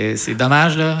 C'est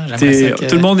dommage, là.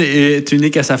 Tout le monde est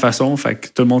unique à sa façon, fait que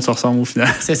tout le monde se ressemble au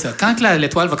final. C'est ça. Quand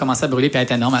l'étoile va commencer à brûler et à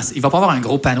être énorme, il va pas avoir un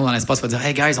gros panneau dans l'espace qui va dire «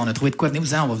 Hey, guys, on a trouvé de quoi,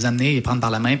 venez-vous-en, on va vous amener et prendre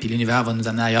par la main, puis l'univers va nous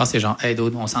amener ailleurs. » C'est genre « Hey,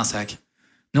 dude, on s'en sac.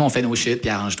 Nous, on fait nos shit, puis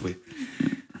arrange-toi. »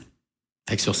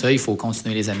 Fait que sur ça, il faut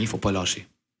continuer, les amis, il faut pas lâcher.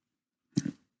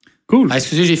 Cool. Ah,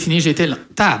 excusez, j'ai fini, j'ai été long.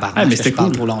 Tabarnak, mais c'était je parle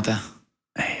cool. trop longtemps.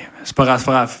 C'est pas grave, c'est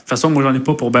pas grave. De toute façon, moi, j'en ai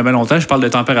pas pour bien longtemps. Je parle de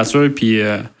température, puis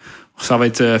ça va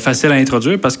être facile à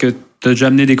introduire parce que tu as déjà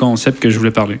amené des concepts que je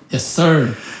voulais parler. Yes, sir.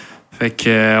 Fait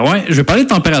que, ouais, je vais parler de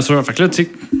température. Fait que là, tu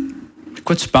sais, de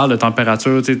quoi tu parles de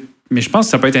température, tu sais? Mais je pense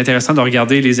que ça peut être intéressant de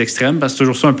regarder les extrêmes parce que c'est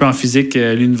toujours ça un peu en physique,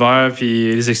 l'univers,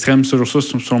 puis les extrêmes, c'est toujours ça,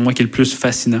 selon moi, qui est le plus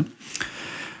fascinant.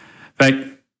 Fait que,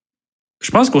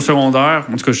 je pense qu'au secondaire,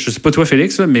 en tout cas, je sais pas toi,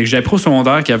 Félix, là, mais j'ai appris au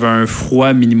secondaire qu'il y avait un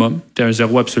froid minimum, puis un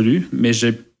zéro absolu, mais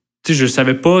je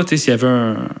savais pas s'il y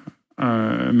avait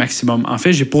un maximum. En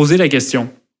fait, j'ai posé la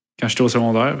question quand j'étais au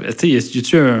secondaire. Y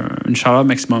a-tu une chaleur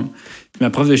maximum? Puis ma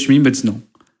prof de chimie m'a dit non.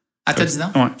 Ah, t'as dit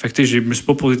non? Ouais. Fait que je me suis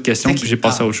pas posé de questions, puis j'ai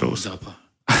passé à autre chose.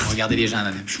 On va regarder les gens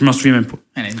anonymes. Je m'en souviens même pas.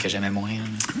 Il y en a une que j'aimais moins.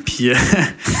 Puis,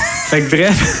 fait que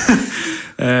bref,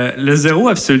 le zéro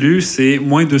absolu, c'est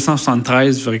moins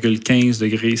 273,15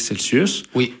 degrés Celsius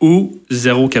ou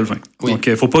 0 Kelvin. Oui. Donc, il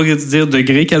ne faut pas dire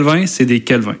degré Kelvin, c'est des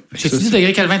Kelvin. J'ai-tu dit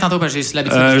degré Kelvin tantôt parce que j'ai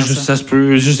l'habitude de ça se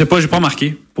peut. Je sais pas, j'ai pas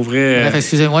remarqué. Pour vrai. Bref,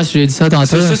 excusez-moi si j'ai dit ça tantôt.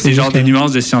 Ça c'est genre des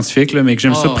nuances de scientifique, là, mais que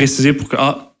j'aime ça préciser pour que,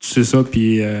 tu sais ça,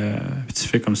 puis tu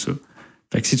fais comme ça.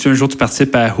 Fait que si un jour tu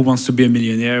participes à Who Wants to be a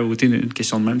Millionaire ou tu une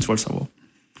question de même, tu vas le savoir.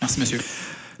 Merci, monsieur.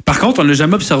 Par contre, on n'a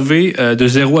jamais observé de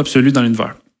zéro absolu dans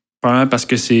l'univers. Probablement parce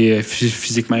que c'est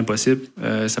physiquement impossible.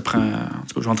 Ça prend. En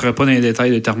tout cas, je rentrerai pas dans les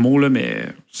détails de thermo, là, mais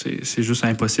c'est juste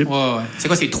impossible. Ouais. C'est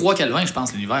quoi, c'est 3 Kelvin, je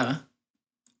pense, l'univers, hein?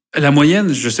 La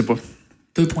moyenne, je sais pas.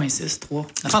 2,6, 3.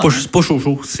 C'est pas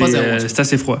chaud. C'est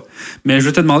assez froid. Mais je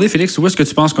vais te demander, Félix, où est-ce que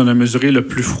tu penses qu'on a mesuré le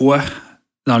plus froid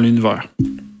dans l'univers?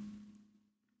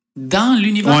 Dans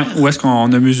l'univers? Ouais, où est-ce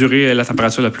qu'on a mesuré la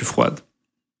température la plus froide?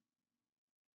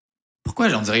 Pourquoi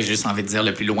j'en dirais juste envie de dire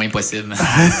le plus loin possible?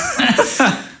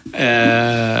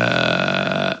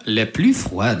 Le plus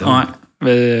froid, donc.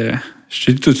 Ouais. Je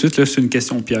te dis tout de suite, là, c'est une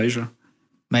question piège. Là.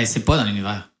 Ben, c'est pas dans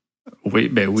l'univers.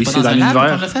 Oui, c'est dans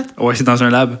l'univers. Lab, fait? Oui, c'est dans un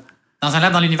lab. Dans un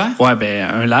lab dans l'univers? Ouais,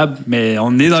 un lab, mais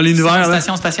on est dans l'univers. C'est une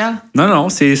station spatiale? Non,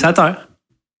 c'est à Terre.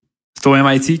 C'est au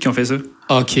MIT qui ont fait ça.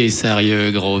 OK,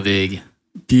 sérieux, gros big.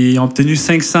 Puis ils ont obtenu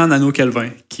 500 nanokelvin,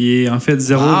 qui est en fait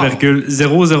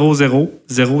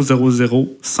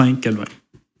 0,0000005 Kelvin.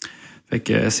 Fait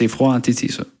que c'est froid en tétis,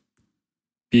 ça.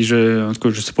 Puis en tout cas,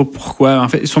 je sais pas pourquoi. En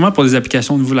fait, sûrement pour des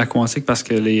applications au niveau de la quantique, parce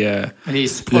que le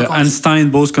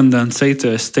Einstein-Bose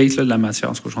condensate state là, de la matière,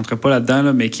 en tout cas, je rentrerai pas là-dedans,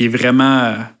 là, mais qui est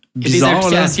vraiment bizarre.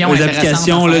 Des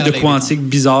applications là, de quantique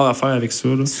bizarres à faire avec ça.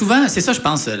 Là. Souvent, c'est ça, je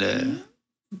pense.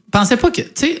 Pensez pas que,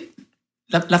 tu sais,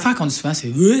 l'affaire qu'on dit souvent, c'est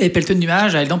pelletez de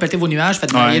nuages, allez donc pelleter vos nuages,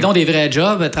 travaillez donc des vrais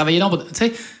jobs, travaillez donc. Tu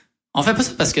sais, on fait pas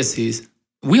ça parce que c'est.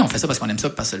 Oui, on fait ça parce qu'on aime ça,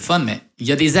 parce que c'est le fun, mais il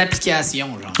y a des applications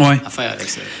à faire avec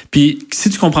ça. Puis, si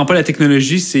tu comprends pas la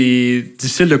technologie, c'est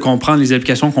difficile de comprendre les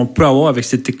applications qu'on peut avoir avec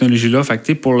cette technologie-là. Fait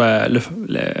que, pour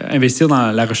investir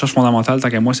dans la recherche fondamentale, tant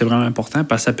qu'à moi, c'est vraiment important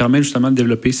parce que ça permet justement de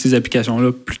développer ces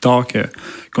applications-là plus tard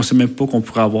qu'on sait même pas qu'on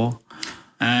pourrait avoir.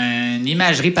 Une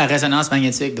imagerie par résonance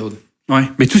magnétique, d'autres. Oui,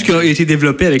 mais tout ce qui a été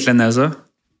développé avec la NASA,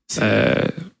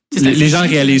 les gens ne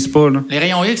réalisent pas. Là. Les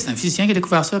rayons X, c'est un physicien qui a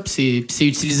découvert ça, puis c'est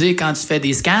utilisé quand tu fais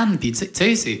des scans, puis tu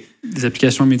sais, c'est... Des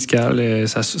applications médicales,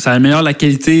 ça améliore la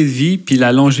qualité de vie puis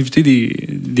la longévité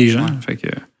des gens. Ouais. Fait que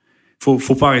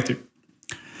faut pas arrêter.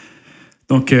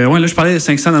 Donc, là, je parlais de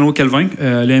 500 nanokelvin,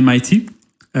 le MIT.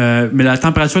 Mais la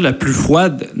température la plus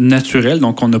froide naturelle,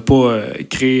 donc on n'a pas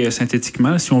créé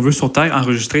synthétiquement, si on veut, sur Terre,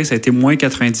 enregistrée, ça a été moins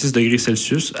 90 degrés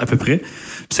Celsius à peu près. Puis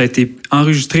ça a été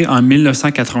enregistré en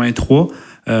 1983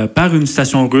 par une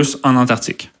station russe en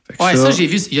Antarctique. Ouais, ça j'ai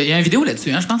vu. Il y a une vidéo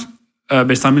là-dessus, hein, je pense.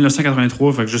 C'est en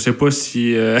 1983, fait que je sais pas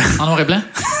si... En noir et blanc?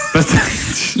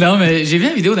 Non, mais j'ai vu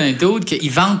une vidéo d'un dude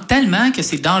qu'ils vendent tellement que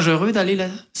c'est dangereux d'aller là.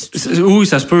 Oui,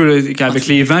 ça se peut. Là, avec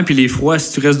les vents puis les froids,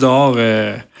 si tu restes dehors...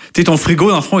 Tu sais, ton frigo,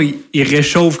 dans le fond, il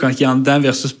réchauffe quand il est en dedans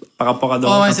versus par rapport à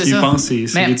dehors. Quand tu y penses,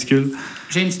 c'est ridicule.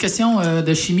 J'ai une petite question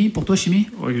de chimie. Pour toi, chimie?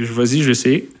 Oui, vas-y, je vais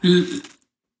essayer. Tu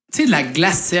sais, de la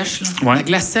glace sèche. Là. La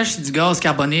glace sèche, c'est du gaz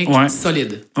carbonique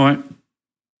solide. Ouais.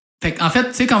 Fait en fait,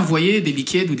 tu sais, quand vous voyez des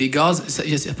liquides ou des gaz, ça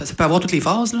peut avoir toutes les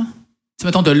phases. Là. Tu sais,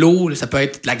 mettons de l'eau, là, ça peut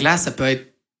être de la glace, ça peut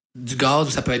être du gaz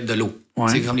ou ça peut être de l'eau.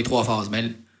 C'est comme les 3 phases.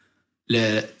 Mais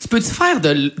tu peux-tu faire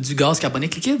du gaz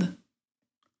carbonique liquide?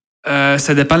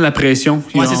 Ça dépend de la pression.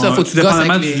 Ouais, c'est ça. Faut que tu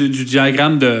dépendamment du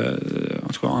diagramme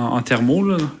en tout cas en thermo,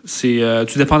 là, c'est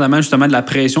tout dépendamment justement de la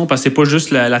pression, parce que c'est pas juste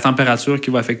la température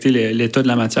qui va affecter l'état de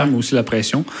la matière, mais aussi la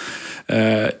pression.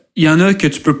 Il y en a que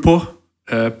tu peux pas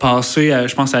passer,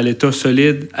 je pense, à l'état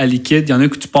solide à liquide. Il y en a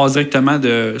que tu passes directement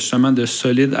de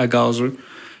solide à gazeux.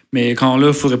 Mais quand là,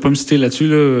 il faudrait pas me citer là-dessus,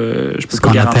 là, je peux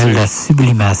pas garantir. Ce qu'on appelle la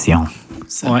sublimation.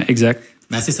 Oui, exact.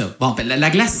 Ben, c'est ça. Bon, la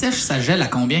glace sèche, ça gèle à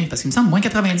combien? Parce qu'il me semble moins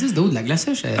 90 d'eau de la glace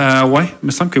sèche. Oui, il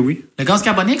me semble que oui. Le gaz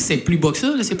carbonique, c'est plus bas que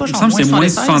ça. Là. C'est pas genre moins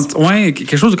 76? Oui,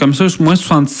 quelque chose comme ça. Moins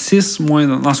 66, moins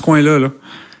dans ce coin-là. Là.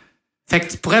 Fait que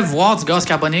tu pourrais voir du gaz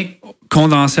carbonique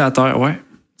condensé à terre, oui.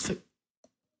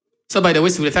 Ça, by the way,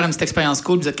 si vous voulez faire une petite expérience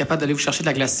cool, vous êtes capable d'aller vous chercher de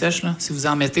la glace sèche. Là. Si vous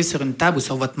en mettez sur une table ou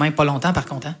sur votre main, pas longtemps, par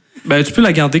contre. Hein? Ben, tu peux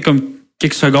la garder comme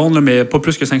quelques secondes, là, mais pas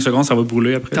plus que 5 secondes, ça va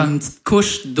brûler après. T'as une petite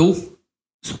couche d'eau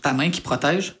sur ta main qui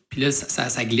protège, puis là,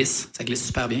 ça glisse. Ça glisse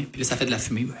super bien. Puis là, ça fait de la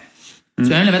fumée. Tu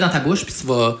vas même le mettre dans ta bouche, puis tu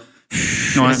vas...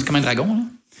 C'est comme un dragon. Là.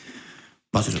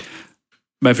 Bon, c'est ça.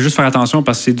 Ben, faut juste faire attention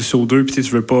parce que c'est du CO2, puis tu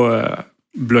veux pas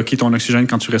bloquer ton oxygène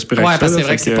quand tu respires avec ça. Ouais, parce que c'est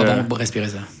vrai que c'est pas bon pour respirer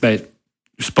ça. Ben,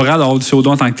 c'est pas grave d'avoir du CO2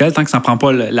 en tant que tel, tant que ça ne prend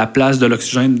pas la place de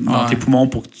l'oxygène dans tes poumons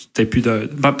pour que tu n'aies plus de...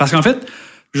 Parce qu'en fait,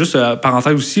 juste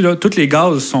parenthèse aussi, là, tous les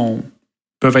gaz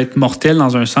peuvent être mortels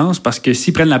dans un sens parce que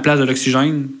s'ils prennent la place de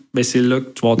l'oxygène, ben c'est là que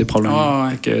tu vas avoir des problèmes.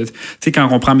 Tu sais, quand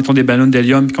on prend, mettons, des ballons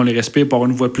d'hélium et qu'on les respire pour avoir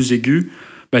une voix plus aiguë,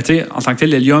 ben, tu sais, en tant que tel,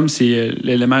 l'hélium, c'est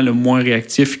l'élément le moins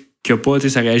réactif qu'il n'y a pas. Tu sais,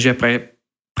 ça réagit après,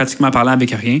 pratiquement parlant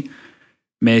avec rien.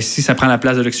 Mais si ça prend la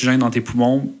place de l'oxygène dans tes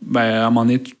poumons, ben, à un moment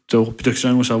donné, tu n'auras plus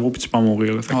d'oxygène au cerveau puis tu peux en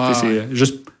mourir. Là. Fait que, c'est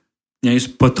juste, niaise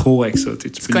pas trop avec ça.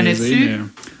 Tu connais-tu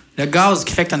le gaz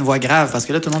qui fait que tu as une voix grave? Parce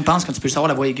que là, tout le monde pense que tu peux juste avoir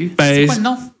la voix aiguë. Ben, c'est quoi le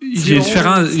nom? J'ai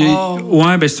différents.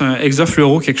 Ouais, ben, c'est un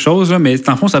hexafluoro quelque chose, là, mais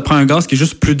dans le fond, ça prend un gaz qui est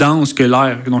juste plus dense que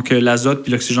l'air, donc l'azote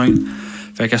puis l'oxygène.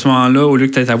 Fait qu'à ce moment-là, au lieu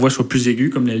que ta voix soit plus aiguë,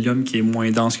 comme l'hélium qui est moins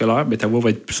dense que l'air, ben, ta voix va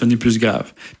sonner plus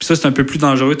grave. Puis ça, c'est un peu plus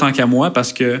dangereux tant qu'à moi,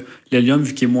 parce que l'hélium,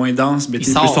 vu qu'il est moins dense, ben, il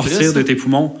peut sortir de tes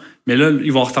poumons. Mais là,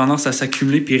 il va avoir tendance à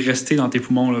s'accumuler puis rester dans tes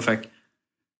poumons. Là. Fait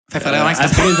faudrait vraiment que ça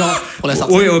genre pour le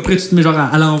sortir. Oui, après, tu te mets genre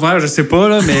à l'envers, je sais pas,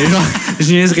 là, mais genre,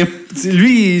 je niaiserais.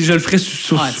 Lui, je le ferais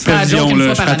sous supervision.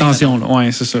 Je ferais attention. Là.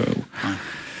 Ouais, c'est ça. Ouais.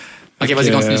 Ok, vas-y,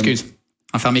 continue, excuse.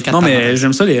 Enfermer 4 Non, mais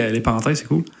j'aime ça, les parenthèses, c'est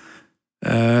cool.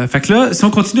 Fait que là, si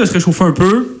on continue à se réchauffer un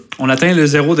peu, on atteint le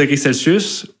 0 degré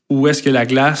Celsius, où est-ce que la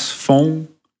glace fond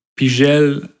puis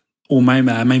gèle à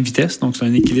la même vitesse, donc c'est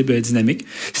un équilibre dynamique.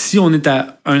 Si on est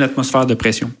à 1 atmosphère de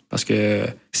pression, parce que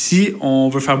si on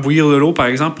veut faire bouillir de l'eau, par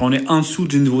exemple, on est en dessous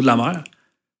du niveau de la mer,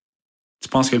 tu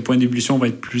penses que le point d'ébullition va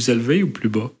être plus élevé ou plus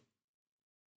bas?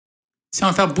 Si on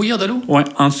veut faire bouillir de l'eau? Oui,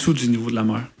 en dessous du niveau de la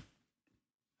mer.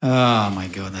 Oh my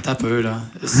God, attends un peu, là.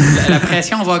 La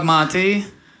pression va augmenter,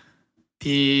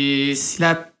 puis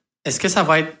est-ce que ça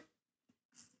va être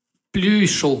plus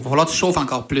chaud? Il va falloir que tu chauffes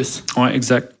encore plus. Oui,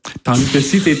 exact. Tandis que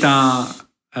si tu es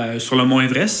sur le mont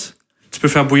Everest, tu peux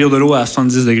faire bouillir de l'eau à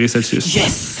 70 degrés Celsius.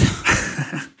 Yes!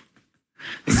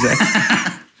 Exact.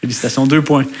 Félicitations, 2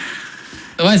 points.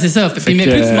 Ouais, c'est ça. Mais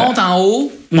plus tu montes en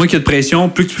haut... Moins qu'il y a de pression,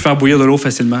 plus tu peux faire bouillir de l'eau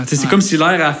facilement. C'est comme si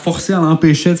l'air a forcé à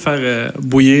l'empêcher de faire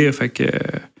bouillir. Fait que,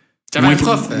 j'avais un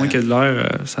prof... Moins qu'il y a de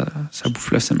l'air, ça bouffe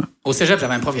facilement. Au cégep,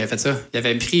 j'avais un prof qui avait fait ça. Il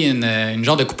avait pris une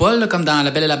genre de coupole, là, comme dans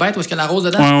La Belle et la Bête, où est-ce qu'il y a la rose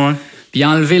dedans. Ouais. Puis il a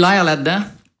enlevé l'air là-dedans.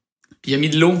 Puis il a mis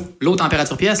de l'eau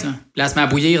température pièce. Là. Puis là, elle se met à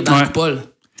bouillir dans la coupole.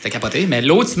 C'était capoté. Mais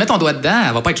l'eau, tu mets ton doigt dedans,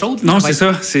 elle va pas être chaude. Non, c'est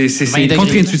ça. C'est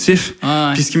contre-intuitif.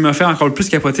 Ouais. Puis ce qui m'a fait encore le plus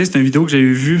capoter, c'est une vidéo que j'avais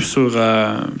vue sur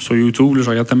YouTube. Là, je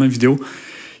regarde tellement de vidéos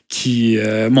qui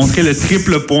montrait le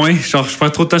triple point. Genre, je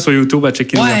perds trop de temps sur YouTube à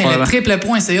checker les affaires. Le triple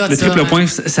point, c'est hot. Le triple point,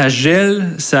 ça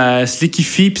gèle, ça se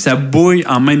liquéfie, puis ça bouille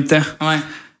en même temps. Ouais.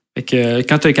 Fait que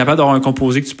quand tu es capable d'avoir un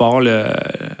composé que tu peux avoir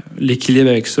l'équilibre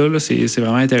avec ça, là, c'est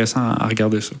vraiment intéressant à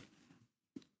regarder ça.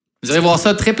 Vous allez voir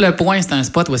ça, triple point, c'est un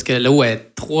spot où est-ce que l'eau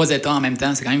est 3 états en même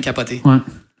temps. C'est quand même capoté. Ouais.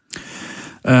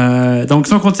 Donc,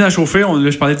 si on continue à chauffer,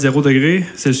 là, je parlais de 0 degré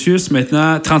Celsius.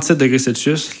 Maintenant, 37 degrés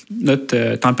Celsius.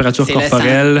 Notre température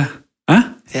corporelle.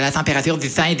 Hein? C'est la température du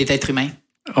sang et des êtres humains.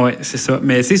 Oui, c'est ça.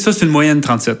 Mais ça, c'est une moyenne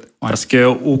 37. Ouais. Parce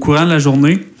qu'au courant de la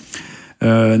journée,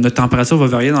 notre température va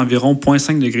varier d'environ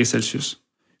 0,5 degrés Celsius.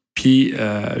 Puis,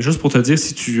 juste pour te dire,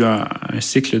 si tu as un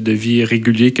cycle de vie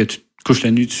régulier, que tu te couches la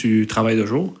nuit, tu travailles de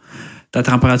jour, ta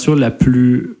température la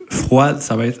plus froide,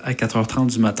 ça va être à 4h30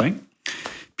 du matin.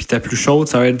 Puis ta plus chaude,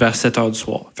 ça va être vers 7h du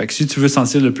soir. Fait que si tu veux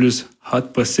sentir le plus hot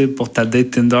possible pour ta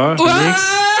date Tinder, Félix,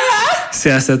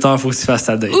 c'est à 7h, il faut que tu fasses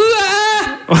ta date.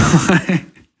 Ouais.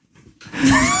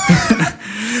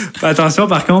 Fais attention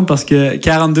par contre, parce que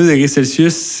 42 degrés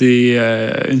Celsius, c'est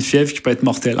une fièvre qui peut être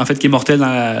mortelle. En fait, qui est mortelle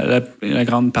dans la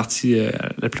grande partie,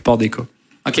 la plupart des cas.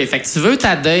 OK, fait que tu veux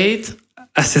ta date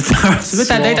à 7h. Tu veux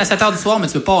ta date à 7h du soir, mais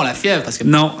tu veux pas avoir la fièvre. Parce que...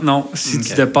 Non. Si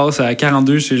tu te passes à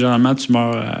 42, c'est généralement, tu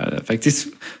meurs. Fait que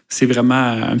c'est vraiment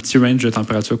un petit range de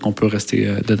température qu'on peut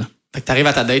rester dedans. Fait que t'arrives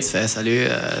à ta date, tu fais « Salut,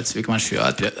 tu veux comment je suis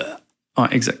hot? » Puis ouais,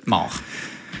 exact. Mort.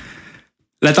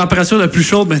 La température la plus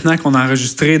chaude maintenant qu'on a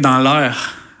enregistrée dans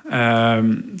l'air,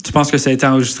 tu penses que ça a été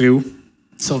enregistré où?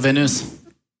 Sur Vénus.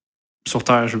 Sur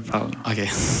Terre, je parle. OK.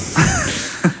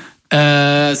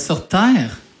 Sur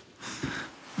Terre?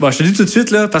 Bon, je te dis tout de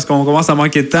suite, là, parce qu'on commence à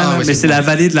manquer de temps, oui, mais c'est la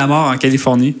vallée de la mort en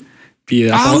Californie. Puis,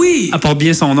 elle porte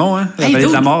bien son nom, hein, la vallée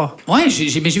de la mort. Oui,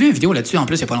 j'ai vu une vidéo là-dessus, en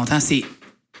plus, il n'y a pas longtemps. C'est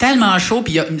tellement chaud,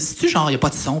 puis c'est-tu genre, il n'y a pas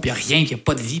de son, puis il n'y a rien, puis il n'y a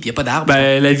pas de vie, puis il n'y a pas d'arbre?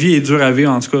 Ben, la vie est dure à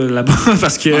vivre, en tout cas, là-bas,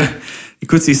 parce que,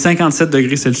 écoute, c'est 57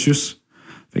 degrés Celsius.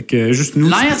 Fait que, juste nous...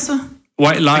 L'air, ça?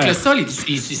 Ouais, l'air. Fait que le sol,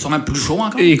 il est sûrement plus chaud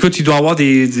encore? Écoute, il doit y avoir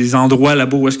des endroits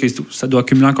là-bas où est-ce que ça doit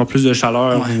accumuler encore plus de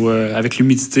chaleur, ou avec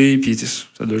l'humidité, puis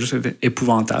ça doit juste être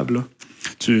épouvantable, là.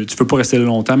 Tu peux pas rester là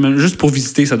longtemps, mais juste pour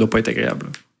visiter, ça doit pas être agréable.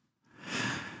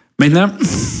 Maintenant,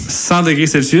 100 degrés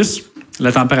Celsius,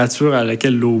 la température à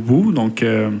laquelle l'eau bout. Donc,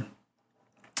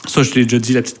 ça, je t'ai déjà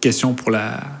dit la petite question pour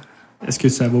est-ce que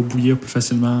ça va bouillir plus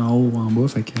facilement en haut ou en bas?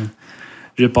 Fait que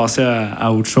je vais passer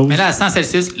à autre chose. Mais là, à 100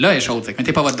 Celsius, là, elle est chaude. Fait que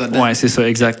mettez pas votre doigt dedans. Ouais, c'est ça,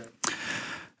 exact.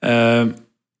 Je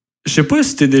sais pas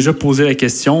si t'es déjà posé la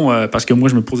question, parce que moi,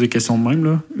 je me pose des questions de même,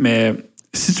 là, mais...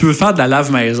 Si tu veux faire de la lave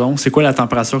maison, c'est quoi la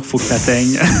température qu'il faut que tu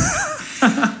atteignes?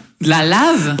 De la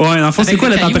lave? Oui, en fait, c'est quoi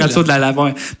la température de la lave?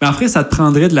 Ouais. Mais après, ça te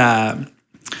prendrait de la...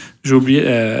 J'ai oublié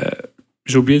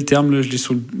le terme, là, je l'ai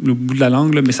sur le bout de la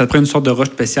langue, là, mais ça te prend une sorte de roche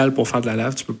spéciale pour faire de la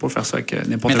lave. Tu peux pas faire ça avec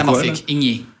n'importe quoi. Métamorphique,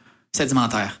 igné,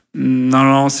 sédimentaire.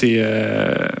 Non, c'est...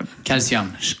 Calcium,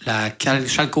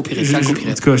 chalcopyrite. En tout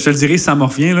cas, je te le dirai si ça me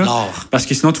revient. Là, l'or. parce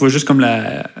que sinon, tu vas juste comme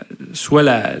soit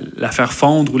la faire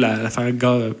fondre ou la faire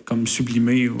comme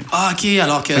sublimer. Ou... Ah, OK,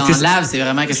 alors que en lave, c'est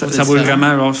vraiment quelque chose de différent. Ça va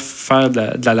vraiment faire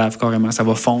de la lave, carrément. Ça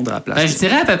va fondre à la place. Ben, je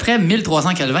dirais à peu près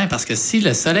 1300 Kelvin, parce que si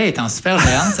le soleil est en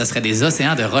supergéante, ça serait des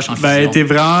océans de roches en fusion. Ben, t'es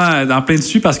vraiment dans plein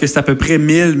dessus parce que c'est à peu près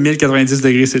 1090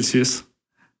 degrés Celsius.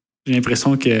 J'ai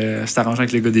l'impression que c'est arrangé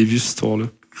avec le gars des vues, cette histoire-là.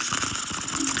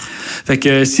 Fait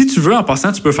que si tu veux, en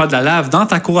passant, tu peux faire de la lave dans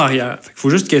ta cour arrière. Fait qu'il faut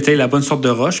juste que tu aies la bonne sorte de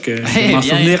roche, que je vais m'en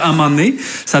souvenir à un moment donné.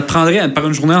 Ça te prendrait, par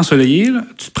une journée ensoleillée, là,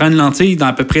 tu te prends une lentille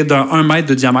d'à peu près d'1 mètre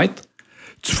de diamètre,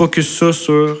 tu focuses ça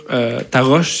sur ta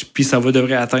roche, puis ça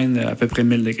devrait atteindre à peu près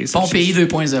 1000 degrés Celsius. Pompéi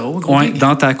 2.0. Oui,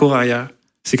 dans ta cour arrière.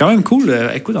 C'est quand même cool,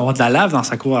 écoute, d'avoir de la lave dans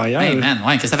sa cour arrière. Hey man,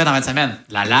 qu'est-ce que ça fait dans 20 semaines?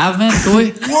 La lave, man, toi?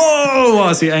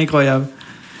 Wow! C'est incroyable.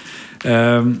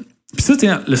 Puis ça,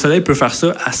 le soleil peut faire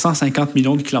ça à 150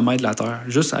 millions de kilomètres de la Terre.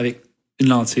 Juste avec une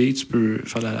lentille, tu peux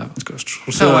faire de la lave. En tout cas, je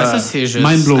trouve ça c'est juste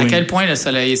mind-blowing. À quel point le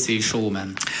soleil, c'est chaud,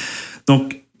 man.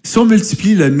 Donc, si on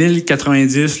multiplie le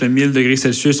 1090, le 1000 degrés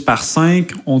Celsius par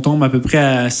 5, on tombe à peu près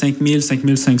à 5000,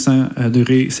 5500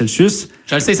 degrés Celsius.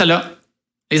 Je le sais, celle-là.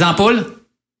 Les ampoules?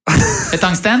 Le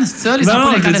tungstène, c'est ça? Les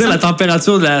ampoules non, je veux dire la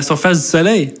température de la surface du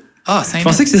soleil. Ah, 5000. Je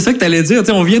pensais que c'est ça que tu allais dire.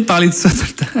 T'sais, on vient de parler de ça tout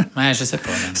le temps. Ouais, je sais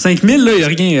pas. 5000, là, il n'y a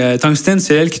rien. Tungstène,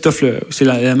 c'est elle qui t'offre c'est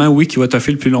l'élément, oui, qui va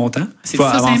t'offrir le plus longtemps. C'est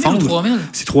ça, 5000 ou 3000?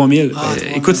 C'est 3000. 3000.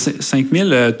 Écoute,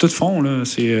 5000, tout fond, là.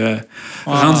 C'est,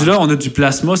 rendu là, on a du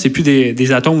plasma. C'est plus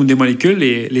des atomes ou des molécules.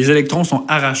 Les électrons sont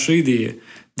arrachés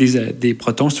des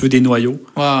protons, si tu veux, des noyaux.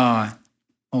 Ouais.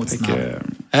 Oh,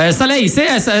 soleil,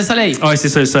 c'est soleil. Ouais, c'est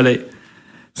ça, le soleil.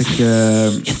 Fait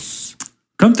que...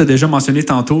 Comme tu as déjà mentionné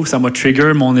tantôt, ça m'a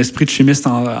trigger mon esprit de chimiste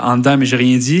en dedans, mais j'ai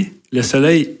rien dit. Le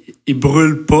soleil, il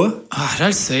brûle pas. Ah, je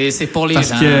le sais, c'est pour les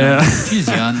gens. Il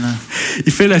fusionne.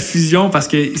 Il fait la fusion parce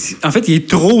que, en fait, il est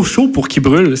trop chaud pour qu'il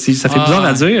brûle. Ça fait bizarre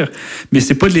à dire, mais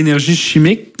c'est pas de l'énergie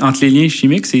chimique, entre les liens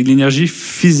chimiques, c'est de l'énergie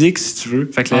physique, si tu veux.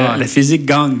 Fait que la physique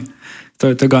gagne.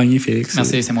 T'as gagné, Félix.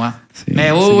 Merci, c'est moi. Mais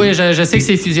oui, je sais que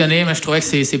c'est fusionné, mais je trouvais que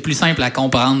c'est plus simple à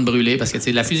comprendre, brûler, parce que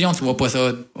la fusion, tu vois pas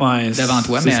ça devant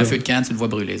toi, mais un feu de camp, tu le vois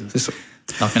brûler. C'est ça.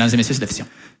 Donc, mesdames et messieurs, c'est la fusion.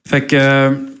 Fait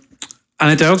que, à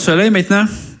l'intérieur du soleil, maintenant,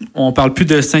 on parle plus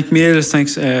de 5000,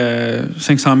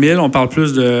 500 000, on parle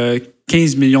plus de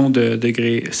 15 millions de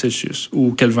degrés Celsius,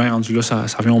 ou Kelvin rendu là, ça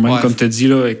revient au même. Comme tu as dit,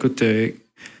 là, écoute,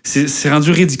 c'est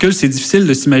rendu ridicule. C'est difficile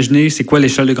de s'imaginer c'est quoi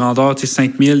l'échelle de grandeur. Tu sais,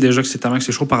 5000, déjà que c'est tellement que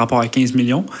c'est chaud par rapport à 15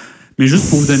 millions. Mais juste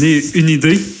pour vous donner une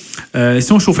idée,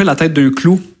 si on chauffait la tête d'un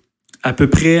clou à peu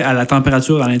près à la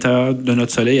température à l'intérieur de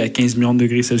notre Soleil, à 15 millions de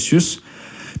degrés Celsius,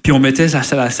 puis on mettait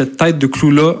cette tête de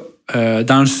clou-là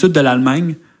dans le sud de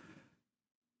l'Allemagne,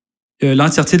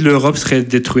 l'entièreté de l'Europe serait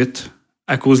détruite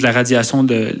à cause de la radiation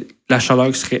de la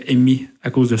chaleur qui serait émise à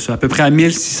cause de ça. À peu près à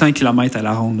 1600 km à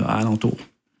la ronde, à l'entour.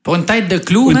 Pour une tête de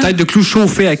clou, Une tête de clou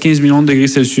chauffée à 15 millions de degrés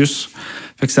Celsius.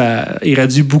 Fait que ça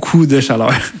irradie beaucoup de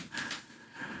chaleur.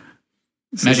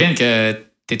 Imagine que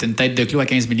t'es une tête de clou à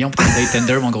 15 millions pour t'es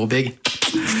Tender, mon gros big.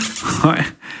 Ouais.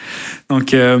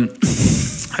 Donc,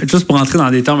 juste pour entrer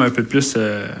dans des termes un peu plus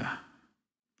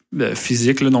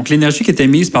physiques. Donc, l'énergie qui est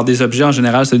émise par des objets, en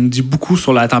général, ça nous dit beaucoup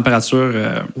sur la température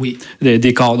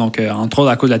des corps. Donc, entre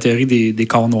autres, à cause de la théorie des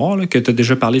corps noirs, là, que tu as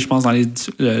déjà parlé, je pense, dans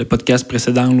le podcast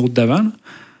précédent, l'autre d'avant. Là.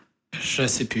 Je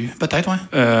sais plus. Peut-être,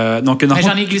 oui. Donc,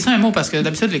 j'en ai glissé un mot parce que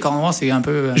d'habitude, les corps noirs, c'est un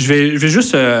peu. Je vais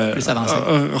juste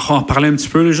en parler un petit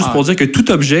peu, là, juste pour dire que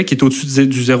tout objet qui est au-dessus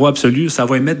du zéro absolu, ça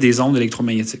va émettre des ondes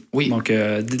électromagnétiques. Oui. Donc,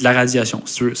 de la radiation,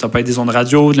 si tu veux. Ça peut être des ondes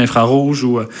radio, de l'infrarouge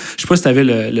ou. Je sais pas si tu avais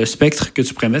le spectre que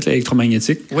tu pourrais mettre,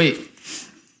 l'électromagnétique. Oui.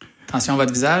 Attention à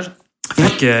votre visage.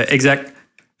 Fait que, exact.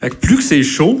 Fait que plus que c'est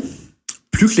chaud,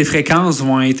 plus que les fréquences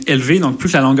vont être élevées, donc plus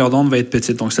que la longueur d'onde va être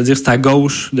petite. Donc, c'est-à-dire que c'est à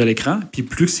gauche de l'écran. Puis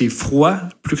plus que c'est froid,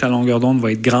 plus que la longueur d'onde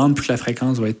va être grande, plus que la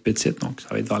fréquence va être petite. Donc, ça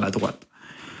va être vers la droite.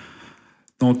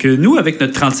 Donc, nous, avec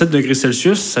notre 37 degrés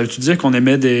Celsius, ça veut-tu dire qu'on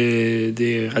émet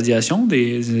des radiations,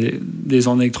 des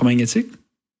ondes électromagnétiques?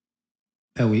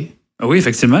 Ah oui. Ah oui,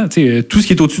 effectivement. Tout ce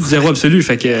qui est au-dessus du zéro absolu.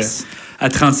 Fait que à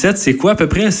 37, c'est quoi à peu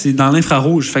près? C'est dans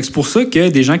l'infrarouge. Fait que c'est pour ça que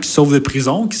des gens qui se sauvent de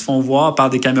prison, qui se font voir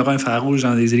par des caméras infrarouges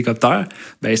dans des hélicoptères,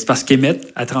 ben c'est parce qu'ils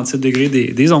émettent à 37 degrés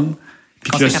des ondes.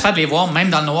 Puis on est capable de les voir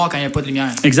même dans le noir quand il n'y a pas de lumière.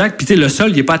 Exact. Puis le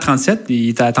sol, il n'est pas à 37, il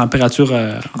est à la température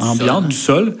ambiante du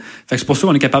sol. Fait que c'est pour ça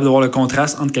qu'on est capable de voir le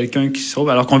contraste entre quelqu'un qui se sauve,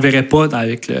 alors qu'on ne verrait pas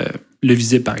avec le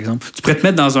visible, par exemple. Tu pourrais te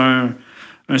mettre dans un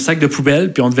sac de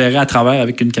poubelle, puis on te verrait à travers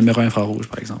avec une caméra infrarouge,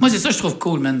 par exemple. Moi, c'est ça que je trouve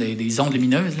cool, man, des ondes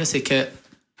lumineuses. Là, c'est que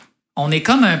on est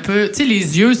comme un peu... Tu sais,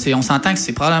 les yeux, on s'entend que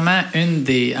c'est probablement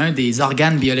un des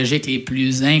organes biologiques les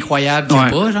plus incroyables qu'il n'y a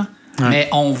pas, genre. Ouais. Mais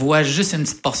on voit juste une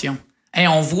petite portion. Et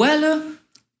on voit, là...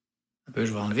 Je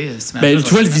vais enlever... tu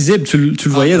vois le visible, tu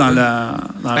le voyais dans la...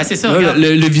 c'est ça, là,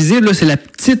 le visible, là, c'est la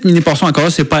petite mini-portion encore,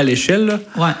 c'est pas à l'échelle, là.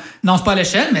 Ouais. Non, c'est pas à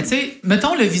l'échelle, mais tu sais,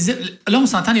 mettons le visible... Là, on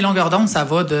s'entend, les longueurs d'onde, ça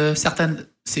va de certaines...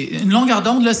 Une longueur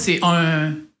d'onde, là, c'est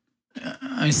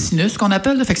un sinus qu'on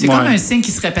appelle. Là. Fait que c'est comme un signe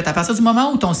qui se répète. À partir du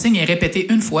moment où ton signe est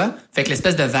répété une fois, fait que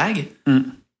l'espèce de vague,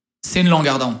 c'est une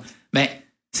longueur d'onde. Mais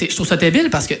je trouve ça débile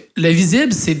parce que le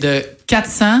visible, c'est de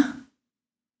 400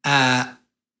 à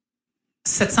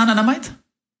 700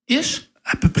 nanomètres-ish.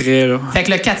 À peu près, là. Fait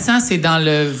que le 400,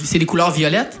 c'est les couleurs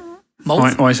violettes,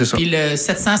 mauve. Oui, c'est ça. Puis le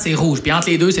 700, c'est rouge. Puis entre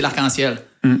les deux, c'est l'arc-en-ciel.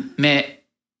 Mais...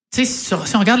 Tu sais,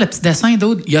 si on regarde le petit dessin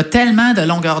d'autres, il y a tellement de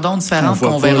longueurs d'onde différentes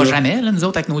qu'on ne verra jamais, là, nous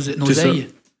autres, avec nos œils.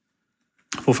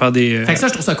 Il faut faire des... Fait que ça,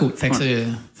 je trouve ça cool. Fait que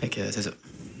c'est ça.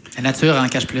 La nature en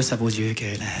cache plus à vos yeux que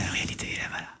la réalité.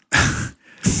 Voilà.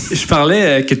 Je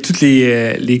parlais que tous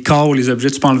les corps ou les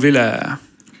objets, tu peux enlever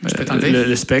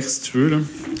le spectre, si tu veux. Là.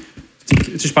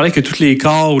 Je parlais que tous les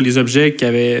corps ou les objets qui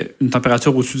avaient une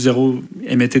température au-dessus de zéro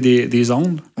émettaient des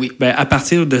ondes. Oui. Ben, à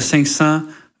partir de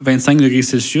 525 degrés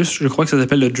Celsius, je crois que ça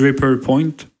s'appelle le Draper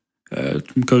Point. Tu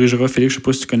me corrigeras, Félix, je ne sais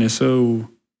pas si tu connais ça ou...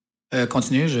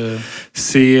 Continue,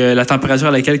 C'est la température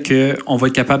à laquelle on va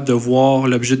être capable de voir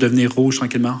l'objet devenir rouge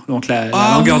tranquillement. Donc, la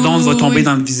longueur d'onde va tomber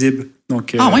dans le visible.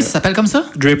 Donc, oui, ça s'appelle comme ça?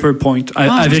 Draper Point.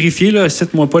 À vérifier, là,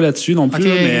 cite-moi pas là-dessus non plus,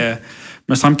 mais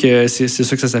il me semble que c'est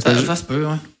ça que ça s'appelle. Ça se peut,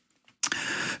 oui.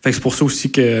 Fait que c'est pour ça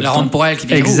aussi que... Le rond de poêle qui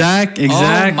vient exact. Oh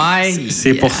my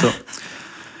c'est pour ça.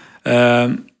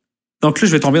 Donc là,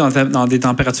 je vais tomber dans des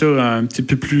températures un petit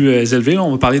peu plus élevées. Là,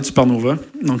 on va parler de supernova.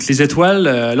 Donc, les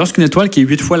étoiles, lorsqu'une étoile qui est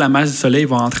 8 fois la masse du Soleil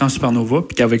va entrer en supernova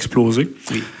puis qu'elle va exploser,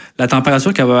 la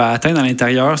température qu'elle va atteindre à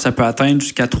l'intérieur, ça peut atteindre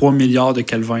jusqu'à 3 milliards de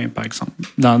Kelvin, par exemple.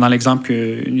 Dans l'exemple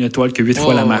qu'une étoile qui a 8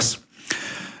 fois la masse.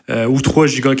 Ou 3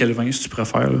 gigakelvin, si tu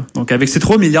préfères. Là. Donc, avec ces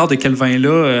 3 milliards de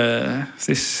Kelvin-là,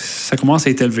 ça commence à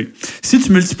être élevé. Si tu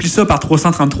multiplies ça par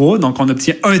 333, donc on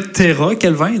obtient 1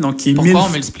 térakelvin, donc qui est Pourquoi on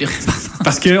multiplierait par ça?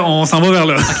 Parce qu'on s'en va vers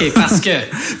là. OK,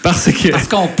 parce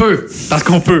qu'on peut. Parce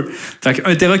qu'on peut. Fait que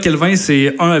 1 térakelvin,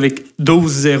 c'est 1 avec 12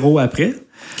 zéros après.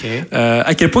 Okay.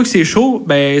 À quel point que c'est chaud?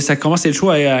 Ben, ça commence à être chaud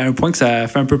à un point que ça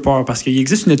fait un peu peur. Parce qu'il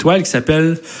existe une étoile qui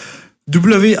s'appelle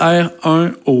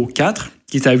WR1O4,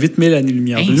 qui est à 8000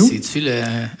 années-lumière de nous. C'est-tu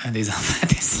un des enfants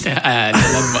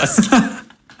d'Elon Musk?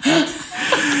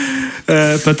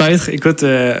 Peut-être. Écoute,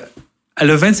 elle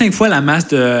a 25 fois la masse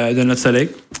de notre Soleil.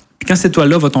 Puis quand cette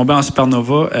étoile-là va tomber en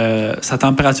supernova, sa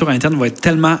température interne va être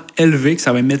tellement élevée que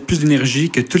ça va émettre plus d'énergie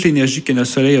que toute l'énergie que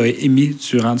notre Soleil a émise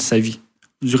durant sa vie.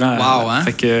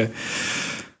 Fait que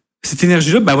cette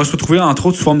énergie-là elle va se retrouver entre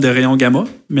autres sous forme de rayons gamma.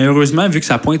 Mais heureusement, vu que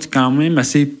ça pointe quand même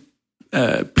assez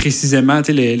précisément,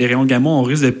 les rayons gamma, on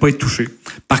risque de ne pas être touché.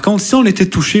 Par contre, si on était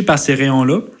touché par ces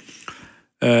rayons-là,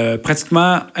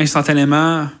 pratiquement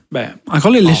instantanément,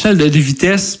 encore l'échelle de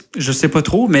vitesse, je ne sais pas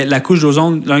trop, mais la couche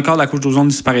d'ozone, l'un quart de la couche d'ozone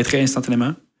disparaîtrait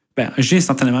instantanément. Je dis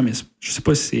instantanément, mais je ne sais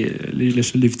pas si c'est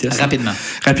l'échelle de vitesse.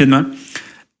 Rapidement.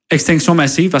 Extinction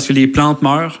massive, parce que les plantes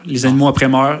meurent, les animaux après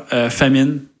meurent,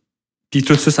 famine. Puis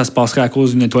tout ça, ça se passerait à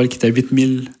cause d'une étoile qui est à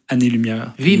 8000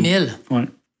 années-lumière. 8000? Oui.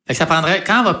 Fait que ça prendrait,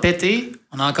 quand on va péter,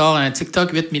 on a encore un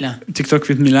TikTok 8000 ans. TikTok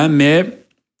 8000 ans, mais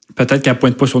peut-être qu'elle ne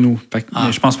pointe pas sur nous.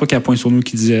 Mais je pense pas qu'elle pointe sur nous,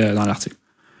 qu'il disait dans l'article.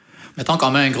 Mettons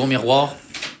qu'on met un gros miroir.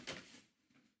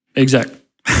 Exact.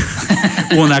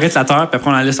 Ou on arrête la Terre, puis après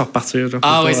on la laisse repartir.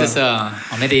 C'est ça.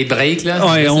 On met des breaks, là.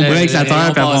 Oui, on break la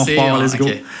Terre, puis après on repart, let's go.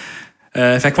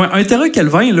 Fait que 1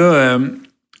 térakelvin, là,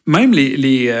 même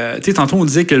les tantôt on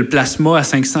disait que le plasma à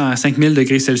 5000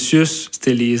 degrés Celsius,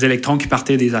 c'était les électrons qui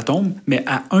partaient des atomes, mais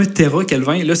à 1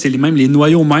 térakelvin, là, c'est les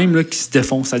noyaux même là, qui se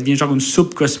défont. Ça devient genre une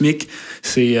soupe cosmique.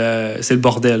 C'est le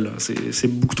bordel. Là. C'est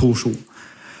beaucoup trop chaud.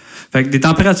 Fait que des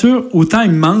températures autant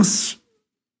immenses,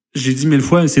 j'ai dit 1000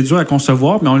 fois, c'est dur à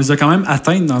concevoir, mais on les a quand même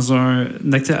atteintes dans un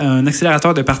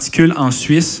accélérateur de particules en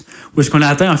Suisse, où est-ce qu'on a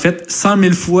atteint en fait 100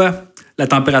 000 fois la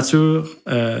température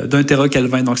d'1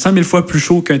 térakelvin. Donc 100 000 fois plus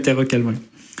chaud qu'un térakelvin.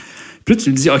 Puis là,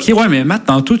 tu me dis, OK, ouais, mais Matt,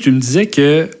 tantôt, tu me disais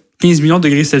que 15 millions de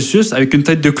degrés Celsius, avec une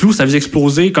tête de clou, ça faisait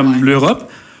exploser comme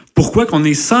l'Europe. Pourquoi qu'on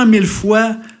est 100 000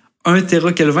 fois 1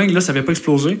 térakelvin, là, ça ne fait pas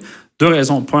exploser? 2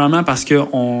 raisons. Premièrement, parce que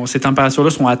ces températures-là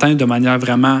sont atteintes de manière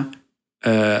vraiment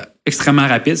extrêmement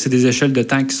rapide. C'est des échelles de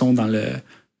temps qui sont dans le...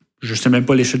 Je ne sais même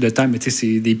pas l'échelle de temps, mais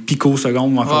c'est des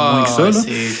picosecondes ou encore moins que ça. Là.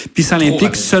 Puis ça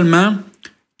implique seulement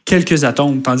quelques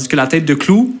atomes, tandis que la tête de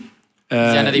clou... il y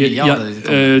en a des milliards.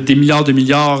 Des milliards de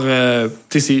milliards.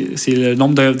 C'est le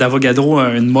nombre d'Avogadro,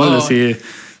 une mole.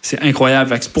 C'est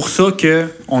incroyable. C'est pour ça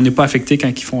qu'on n'est pas affecté quand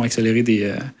ils font accélérer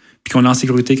des... puis qu'on est en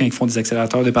sécurité quand ils font des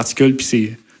accélérateurs de particules.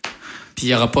 Puis il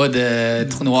n'y aura pas de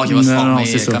trou noir qui va se former,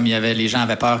 comme les gens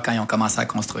avaient peur quand ils ont commencé à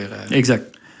construire.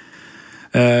 Exact.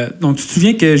 Donc, tu te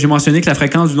souviens que j'ai mentionné que la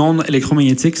fréquence d'une onde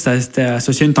électromagnétique, c'était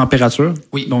associé à une température?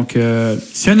 Oui. Donc,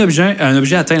 si un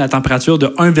objet atteint la température de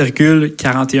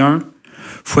 1,41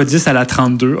 fois 10 à la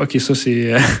 32, OK, ça,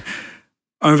 c'est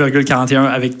 1,41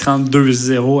 avec 32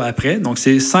 zéros après. Donc,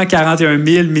 c'est 141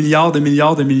 000 milliards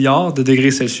de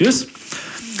degrés Celsius.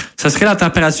 Ça serait la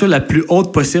température la plus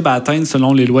haute possible à atteindre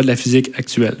selon les lois de la physique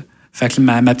actuelle. Fait que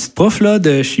ma petite prof là,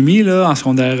 de chimie là, en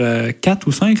secondaire 4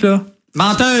 ou 5, là,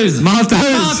 Menteuse!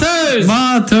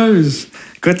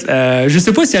 Écoute, je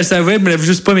sais pas si elle savait, mais elle voulait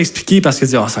juste pas m'expliquer parce qu'elle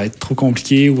dit ça va être trop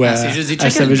compliqué ou c'est juste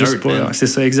elle savait juste pas. C'est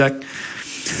ça, exact.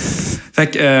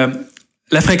 Fait que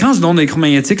la fréquence d'une onde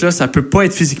électromagnétique, là, ça peut pas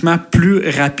être physiquement plus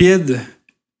rapide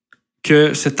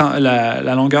que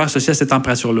la longueur associée à cette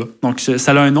température-là. Donc,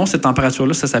 ça a un nom, cette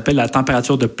température-là, ça s'appelle la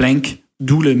température de Planck,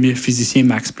 d'où le physicien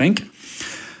Max Planck.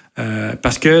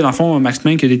 Parce que, dans le fond, Max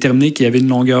Planck a déterminé qu'il y avait une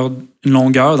longueur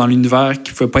dans l'univers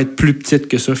qui ne pouvait pas être plus petite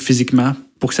que ça physiquement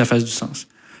pour que ça fasse du sens.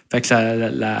 Fait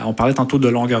que on parlait tantôt de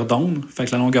longueur d'onde. Fait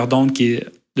que la longueur d'onde qui est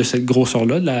de cette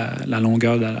grosseur-là, la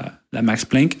longueur de la Max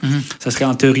Planck, ça serait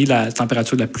en théorie la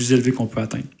température la plus élevée qu'on peut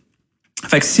atteindre.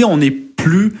 Fait que si on est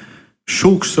plus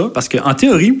chaud que ça, parce qu'en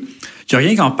théorie, il n'y a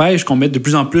rien qui empêche qu'on mette de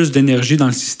plus en plus d'énergie dans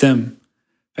le système.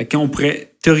 Fait qu'on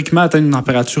pourrait théoriquement atteindre une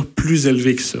température plus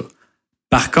élevée que ça.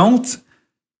 Par contre,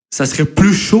 ça serait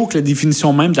plus chaud que la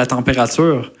définition même de la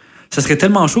température. Ça serait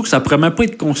tellement chaud que ça ne pourrait même pas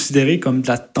être considéré comme de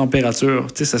la température.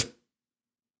 Tu sais, ça...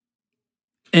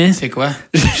 C'est quoi?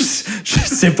 Je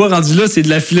sais pas, rendu là, c'est de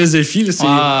la philosophie. Là,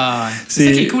 c'est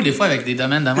ça qui est cool des fois avec des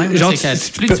domaines de même. Genre,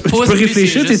 tu peux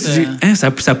réfléchir, tu dis,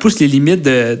 ça pousse les limites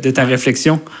de ta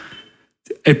réflexion.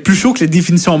 Elle est plus chaud que la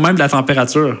définition même de la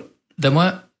température. De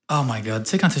moi, oh my God,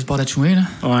 tu sais quand tu bord de chouer, là?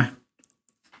 Ouais.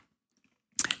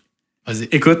 Vas-y.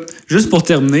 Écoute, juste pour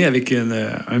terminer avec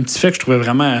un petit fait que je trouvais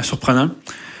vraiment surprenant,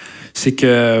 c'est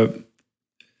que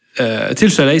tu sais, le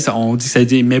soleil, on dit que ça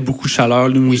émet beaucoup de chaleur,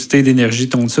 luminosité, d'énergie,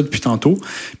 on dit ça depuis tantôt.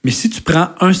 Mais si tu prends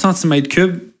 1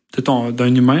 cm3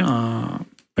 d'un humain,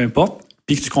 peu importe,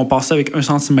 puis que tu compares ça avec 1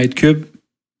 cm3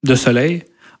 de soleil,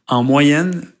 en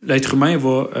moyenne, l'être humain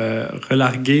va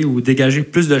relarguer ou dégager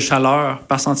plus de chaleur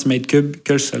par centimètre cube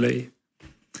que le soleil.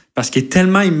 Parce qu'il est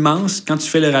tellement immense, quand tu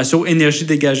fais le ratio énergie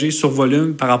dégagée sur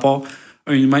volume par rapport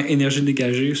à un humain énergie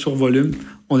dégagée sur volume,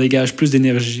 on dégage plus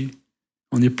d'énergie.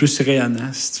 On est plus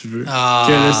rayonnant, si tu veux, Ah,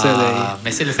 que le soleil.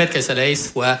 Mais c'est le fait que le soleil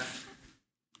soit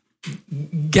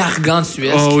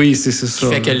gargantuesque Oh oui, c'est qui ça.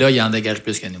 fait que là, il en dégage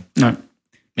plus que nous. Ouais.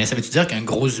 Mais ça veut-tu dire qu'un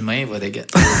gros humain va dégager?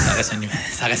 Ça reste un humain.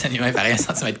 Ça reste un humain, pareil, 1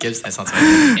 cm cube, c'est 1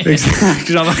 cm. Exact.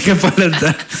 J'embarquerai pas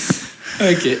là-dedans.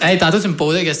 OK. Hey, tantôt, tu me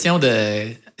posais la question de...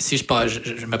 Si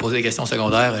je me posais des questions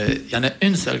secondaires, il y en a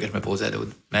une seule que je me posais à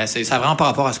d'autres. Mais ça n'a vraiment pas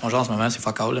rapport à ce qu'on joue en ce moment, c'est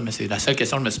fuck all, là, mais c'est la seule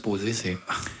question que je me suis posée, c'est...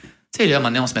 Tu sais, là, à un moment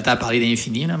donné, on se mettait à parler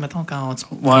d'infini, là, mettons, quand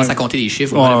on commence à compter des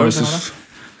chiffres.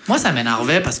 Moi, ça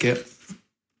m'énervait parce que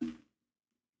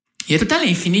il y a tout le temps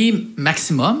l'infini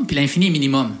maximum puis l'infini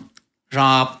minimum.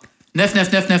 Genre 9,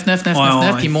 9, 9, 9, 9, 9, 9,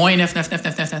 9, puis moins 9, 9, 9,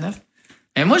 9, 9, 9, 9.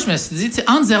 Et moi, je me suis dit, tu sais,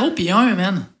 entre 0 et 1,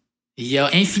 man, il y a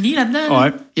infini là-dedans. Là.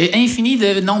 Ouais. Il y a infini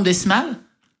de nombre décimal.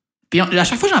 Puis à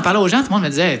chaque fois que j'en parlais aux gens, tout le monde me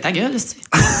disait, ta gueule, c'est.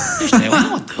 J'étais,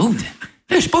 wow, dude.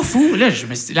 Là, je suis pas fou. Là, je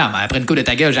me suis dit, là, après une coupe de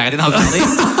ta gueule, j'ai arrêté d'en parler.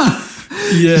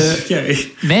 Puis,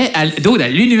 mais à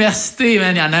l'université,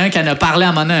 man, il y en a un qui en a parlé à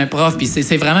un moment donné, un prof, puis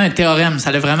c'est vraiment un théorème.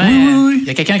 Ça l'a vraiment. Il y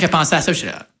a quelqu'un qui a pensé à ça, je suis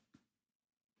là.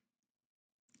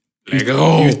 Le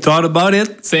gros. You thought about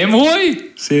it? C'est moi!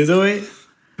 C'est toi.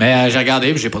 Mais j'ai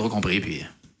regardé, puis j'ai pas trop compris, puis.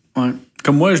 Ouais.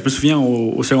 Comme moi, je me souviens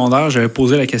au secondaire, j'avais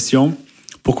posé la question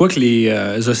pourquoi que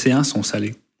les océans sont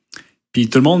salés? Puis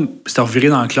tout le monde s'était reviré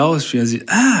dans la classe, puis il a dit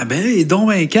ah, ben, il est donc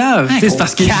ben cave. C'est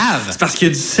parce qu'il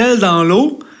y a du sel dans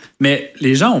l'eau. Mais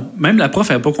les gens, même la prof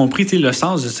n'avait pas compris le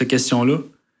sens de cette question-là.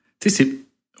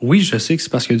 Oui, je sais que c'est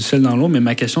parce qu'il y a du sel dans l'eau, mais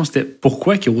ma question, c'était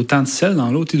pourquoi il y a autant de sel dans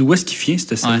l'eau? D'où est-ce qu'il vient,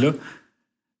 ce sel-là? Ouais.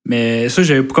 Mais ça,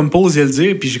 j'avais comme pas osé le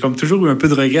dire, puis j'ai comme toujours eu un peu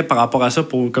de regret par rapport à ça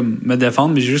pour comme me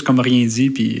défendre, mais j'ai juste comme rien dit,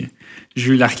 puis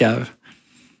j'ai eu l'arcave.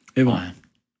 Mais bon.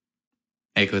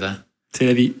 Ouais. Écoute, hein. C'est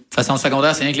la vie. De toute façon, le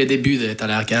secondaire, c'est rien que le début de t'as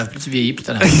l'arcave. Plus tu vieillis, plus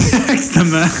t'as l'arcave.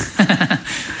 Exactement.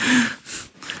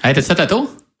 Hey, t'as-tu fait ta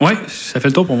tour? Oui, ça fait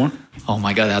le tour pour moi. Oh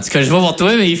my God, en tout cas, je vais voir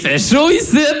toi, mais il fait chaud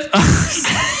ici!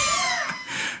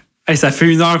 Hey, ça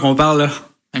fait 1 heure qu'on parle, là.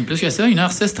 Même plus que ça,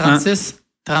 1h06, 36,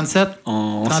 37.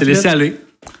 On s'est laissé aller.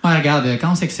 Ouais, regarde,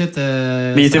 quand on s'excite...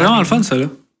 mais il était vraiment le fun, ça, là.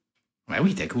 Ouais, oui,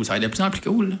 c'était cool. Ça va être de plus en plus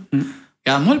cool, là.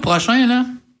 Regarde, moi, le prochain, là...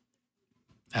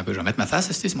 Ah, ben, je vais mettre ma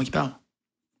face, c'est moi qui parle.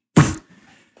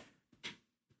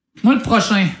 Moi, le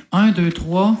prochain, 1, 2,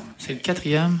 3, c'est le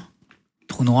 4e.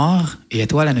 Trou noir et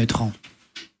étoile à neutrons.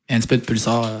 Et un petit peu de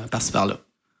pulsar par-ci par-là.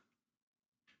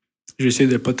 J'ai essayé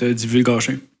de pas te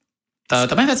divulgacher.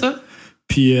 T'as bien fait ça?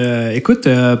 Puis, écoute,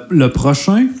 le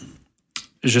prochain,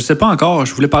 je sais pas encore.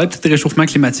 Je voulais parler peut-être de réchauffement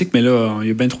climatique, mais là, il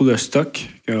y a bien trop de stock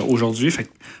aujourd'hui. Fait que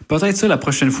peut-être ça la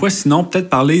prochaine fois. Sinon, peut-être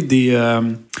parler des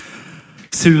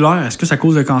cellulaires. Est-ce que ça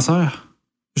cause le cancer?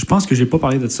 Je pense que j'ai pas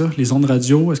parlé de ça. Les ondes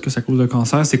radio, est-ce que ça cause le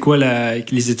cancer? C'est quoi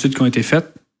les études qui ont été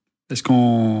faites? Est-ce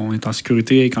qu'on est en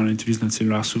sécurité quand on utilise notre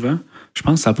cellulaire souvent? Je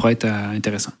pense que ça pourrait être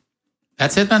intéressant.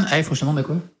 That's it, man. Hey, faut que je te montre de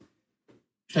quoi?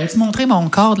 Je t'avais-tu montré mon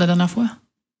cadre la dernière fois?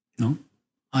 Non.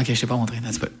 OK, je t'ai pas montré.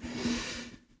 That's it.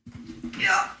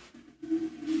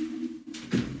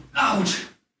 Ouch!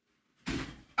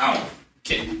 Ow!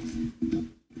 OK.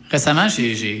 Récemment,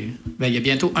 il y a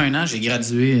bientôt 1 an, j'ai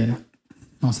gradué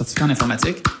mon certificat en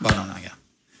informatique. Bon, non, regarde.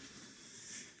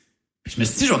 Puis je me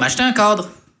suis dit, je vais m'acheter un cadre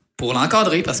pour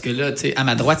l'encadrer parce que là, tu sais, à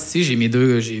ma droite ici, j'ai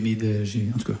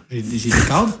en tout cas, j'ai des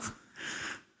cadres.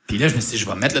 Puis là, je me suis dit, je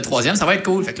vais mettre le 3e, ça va être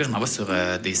cool. Fait que là, je m'en vais sur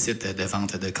des sites de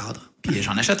vente de cadres. Puis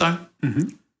j'en achète un. Mm-hmm.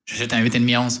 J'achète un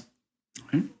 8,5 onces.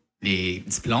 Mm-hmm. Les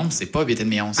diplômes, c'est pas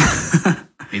 8,5 onces.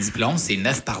 Les diplômes, c'est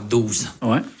 9 par 12.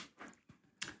 Ouais.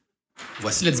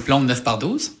 Voici le diplôme 9 par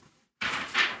 12.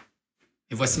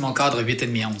 Et voici mon cadre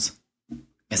 8,5 onces.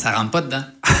 Mais ça rentre pas dedans.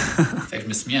 Fait que je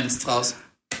me suis mis à une petite phrase.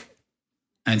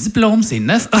 Un diplôme, c'est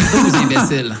 9 par 12,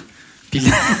 imbécile. Puis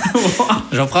là,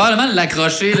 je vais probablement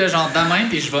l'accrocher, là, genre de main,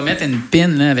 puis je vais mettre une pin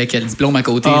là, avec le diplôme à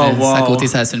côté. Oh, wow. À côté,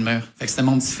 ça sur le mur. Fait que c'était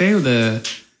mon petit fail de.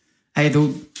 Hey,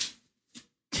 d'autres.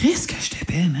 Qu'est-ce que je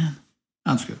t'épais, man?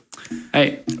 En tout cas.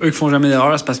 Hey, eux qui font jamais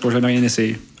d'erreur, c'est parce qu'ils n'ont jamais rien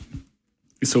essayé.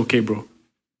 It's okay, bro.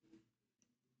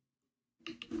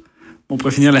 On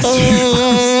pourrait finir là-dessus.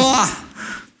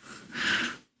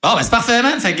 Bon, ben c'est parfait,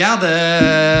 man. Fait que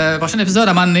garde, prochain épisode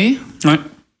à un moment donné. Ouais.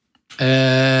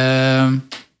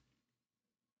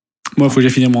 Moi, il faut que j'ai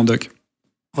fini mon doc.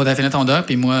 Faut que tu finir ton doc,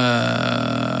 puis moi,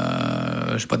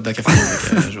 j'ai pas de doc à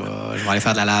finir. Je vais aller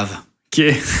faire de la lave. OK.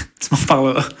 Tu m'en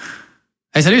parleras.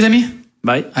 Hey, salut les amis.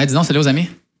 Bye. Hey, dis donc, salut aux amis.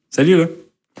 Salut, là.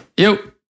 Yo.